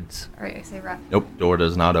rapids? All right. I say rap. Nope. Door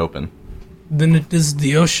does not open. Then it is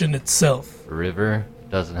the ocean itself. A river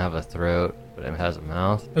doesn't have a throat, but it has a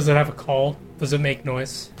mouth. Does it have a call? Does it make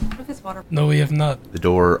noise? What if it's water? No, we have not. The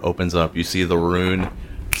door opens up. You see the rune.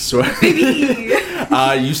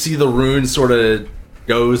 You see the rune sort of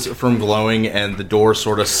goes from glowing, and the door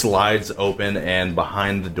sort of slides open. And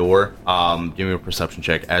behind the door, give me a perception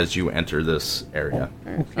check as you enter this area.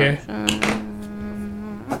 Okay.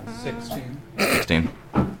 16. 16,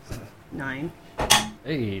 9.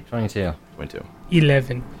 Hey, 22. 22.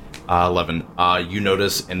 11. 11. You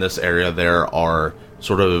notice in this area there are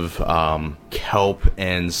sort of kelp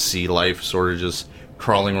and sea life sort of just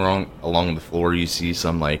crawling along the floor. You see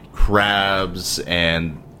some like crabs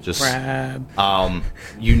and just Crab.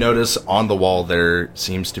 you notice on the wall there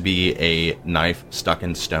seems to be a knife stuck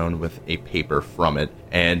in stone with a paper from it,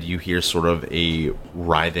 and you hear sort of a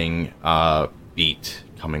writhing beat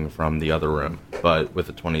coming from the other room. But with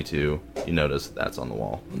the 22, you notice that's on the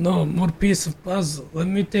wall. No, more piece of puzzle. Let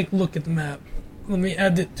me take a look at the map. Let me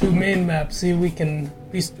add it to main map, see if we can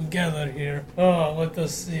piece together here. Oh, let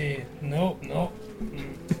us see. Nope. Yeah.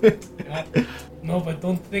 Nope, I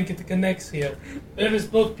don't think it connects here. There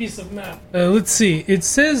is no piece of map. Let's see. It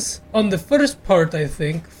says on the first part, I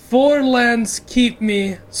think, 4 lands keep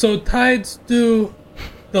me, so tides do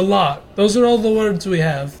the lot. Those are all the words we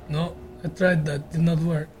have. No, I tried that. Did not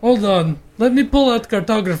work. Hold on. Let me pull out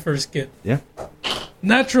cartographer's kit. Yeah.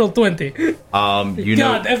 Natural 20.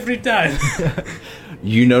 Every time.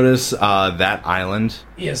 You notice that island.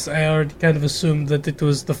 Yes, I already kind of assumed that it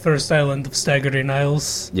was the first island of Staggering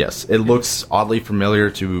Isles. Yes, it looks oddly familiar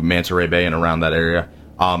to Manta Ray Bay and around that area.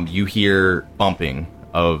 You hear bumping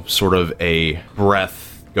of sort of a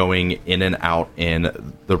breath going in and out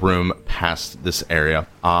in the room past this area.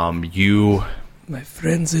 My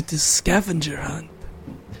friends, it is scavenger hunt.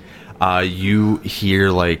 You hear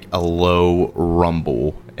like a low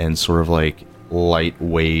rumble and sort of like light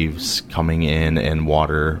waves coming in and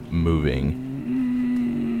water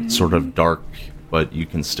moving. It's sort of dark, but you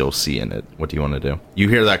can still see in it. What do you want to do? You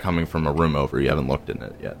hear that coming from a room over. You haven't looked in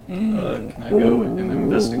it yet. Can I go and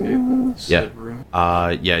investigate said room?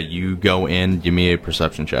 Yeah, you go in. Give me a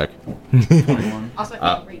perception check. 21. Also, I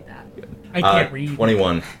can't read that. I can't read.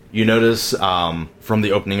 21. You notice from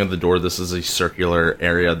the opening of the door, this is a circular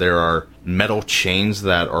area. There are metal chains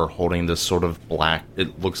that are holding this sort of black,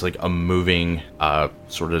 it looks like a moving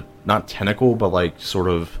sort of, not tentacle, but like sort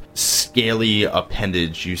of scaly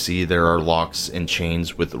appendage. You see there are locks and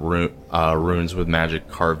chains with runes with magic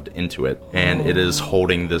carved into it. And it is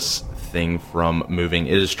holding this thing from moving.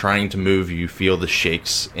 It is trying to move. You feel the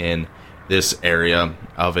shakes in this area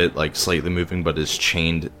of it, like slightly moving, but is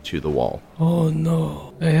chained to the wall. Oh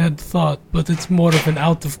no, I had thought, but it's more of an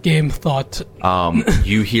out-of-game thought.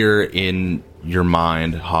 You hear in your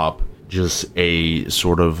mind, Hop, just a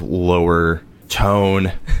sort of lower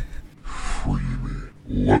tone. Free me.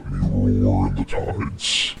 Let me roar in the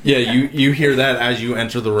tides. Yeah, you hear that as you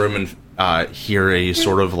enter the room and hear a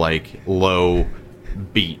sort of like low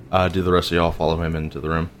beat. Do the rest of y'all follow him into the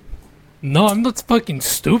room? No, I'm not fucking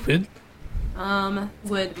stupid.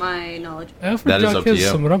 Would my knowledge... That is up to you.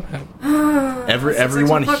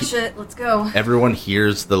 Everyone shit. Let's go. Everyone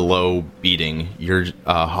hears the low beating. You're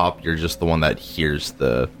Hop. You're just the one that hears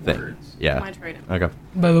the thing. Words. Yeah. I tried it. Okay.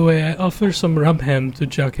 By the way, I offer some rum ham to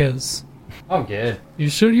Jaquez. I'm good. You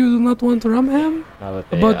sure you do not want rum ham? Now that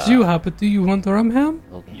they, About you, Hop, do you want rum ham?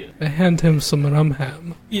 Yeah. I hand him some rum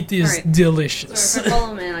ham. It is Alright. delicious. So if I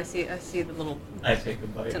follow him in, I see the little... I take a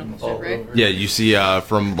bite and Tentacle fall shit, right? over. Yeah, you see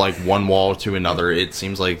from like one wall to another, it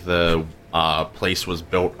seems like the place was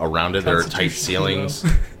built around it. There are tight ceilings.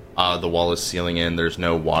 The wall is sealing in. There's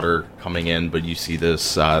no water coming in, but you see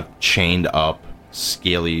this chained up,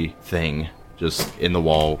 scaly thing just in the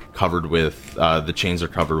wall, covered with the chains are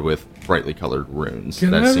covered with brightly colored runes Can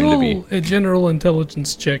that I seem to be. roll a general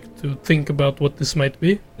intelligence check to think about what this might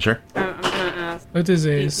be? Sure. I'm gonna ask. It is Do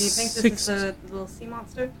a you think this is a little sea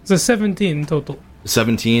monster? It's a 17 total.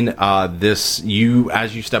 17. As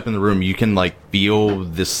you step in the room, you can like feel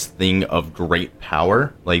this thing of great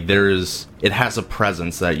power. Like it has a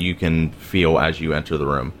presence that you can feel as you enter the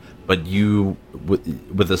room. But you,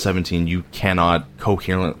 with the 17, you cannot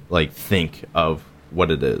coherently think of what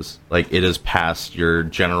it is. Like, it is past your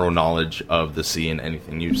general knowledge of the sea and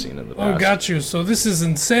anything you've seen in the past. Oh, got you. So this is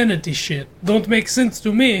insanity shit. Don't make sense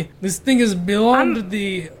to me. This thing is beyond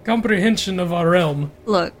the comprehension of our realm.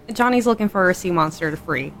 Look, Johnny's looking for a sea monster to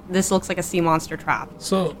free. This looks like a sea monster trap.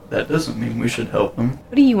 So, That doesn't mean we should help him.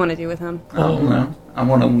 What do you want to do with him? I don't know. I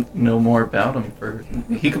want to know more about him.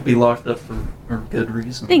 He could be locked up for good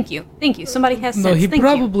reason. Thank you. Somebody has sense. no, he Thank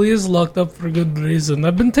probably is locked up for good reason.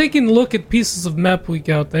 I've been taking a look at pieces of map we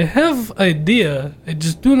got. I have idea. I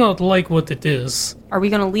just do not like what it is. you. Are we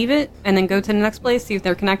going to leave it and then go to the next place, see if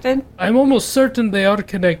they're connected? I'm almost certain they are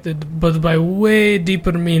connected, but by way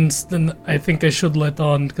deeper means than I think I should let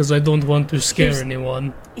on, because I don't want to scare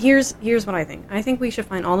anyone. Here's what I think. I think we should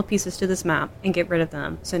find all the pieces to this map and get rid of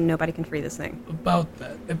them so nobody can free this thing. About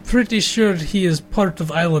that, I'm pretty sure he is part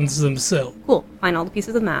of islands themselves. Cool. Find all the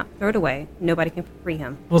pieces of the map, throw it away, nobody can free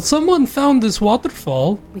him. Well, someone found this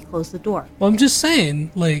waterfall. We close the door. Well, I'm just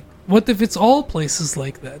saying, like, what if it's all places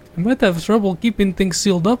like that? We might have trouble keeping things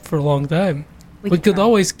sealed up for a long time. We could try.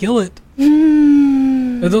 always kill it.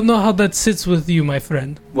 I don't know how that sits with you, my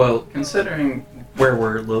friend. Well, considering where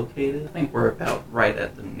we're located, I think we're about right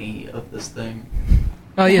at the knee of this thing.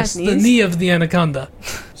 Ah, It yes, has the knees? knee of the anaconda.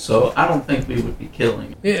 So I don't think we would be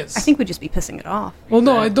killing it. Yes. I think we'd just be pissing it off. Well,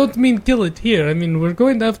 no, I don't mean kill it here. I mean, we're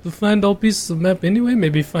going to have to find all pieces of map anyway.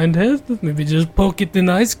 Maybe find head. Maybe just poke it in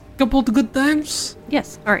the eyes a couple of good times.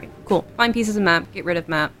 Yes. All right. Cool. Find pieces of map, get rid of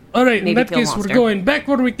map. All right, in Maybe that kill a case, we're monster. going back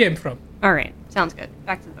where we came from. All right. Sounds good.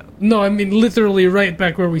 Back to the boat. No, I mean literally right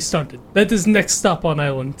back where we started. That is next stop on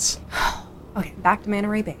islands. Okay, back to Manta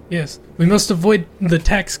Ray Bay. Yes, we must avoid the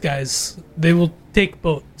tax guys. They will take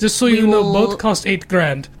boat. Just so you know, will- boat cost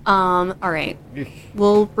 $8,000. All right.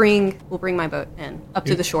 We'll bring my boat in up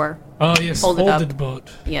to the shore. Oh yes, Hold it up. folded boat.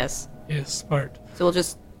 Yes. Yes, smart. So we'll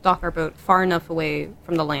just dock our boat far enough away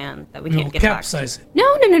from the land that we We'll can't get taxed. capsize it. No.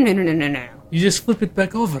 You just flip it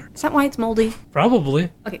back over. Is that why it's moldy?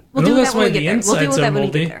 Probably. Okay, we'll I know deal with that's that when why we get the there. We'll deal insides with are that when we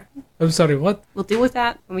moldy. get there. I'm sorry, what? We'll deal with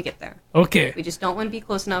that when we get there. Okay. We just don't want to be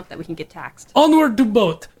close enough that we can get taxed. Onward to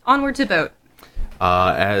boat. Onward to boat.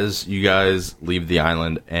 As you guys leave the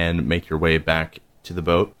island and make your way back to the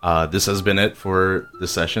boat, this has been it for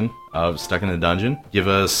this session of Stuck in a Dungeon. Give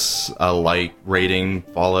us a like, rating,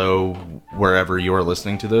 follow wherever you are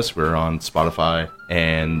listening to this. We're on Spotify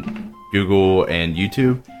and Google and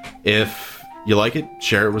YouTube. If you like it,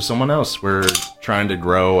 share it with someone else. We're trying to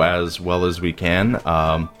grow as well as we can.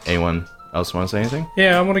 Anyone else want to say anything?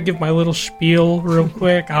 Yeah, I want to give my little spiel real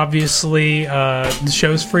quick. Obviously, the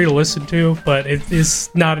show's free to listen to, but it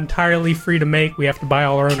is not entirely free to make. We have to buy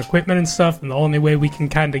all our own equipment and stuff, and the only way we can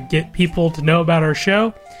kind of get people to know about our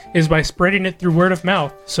show is by spreading it through word of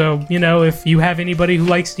mouth. So, you know, if you have anybody who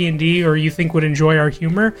likes D&D or you think would enjoy our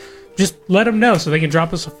humor, just let them know so they can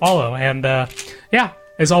drop us a follow. And, yeah,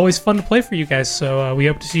 it's always fun to play for you guys. So we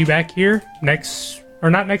hope to see you back here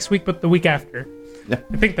not next week, but the week after. Yeah.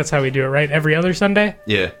 I think that's how we do it, right? Every other Sunday?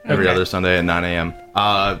 Yeah, every Okay. other Sunday at 9 a.m.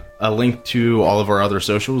 A link to all of our other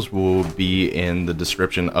socials will be in the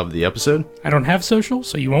description of the episode. I don't have social,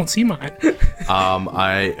 so you won't see mine.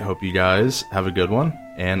 I hope you guys have a good one,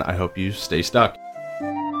 and I hope you stay stuck.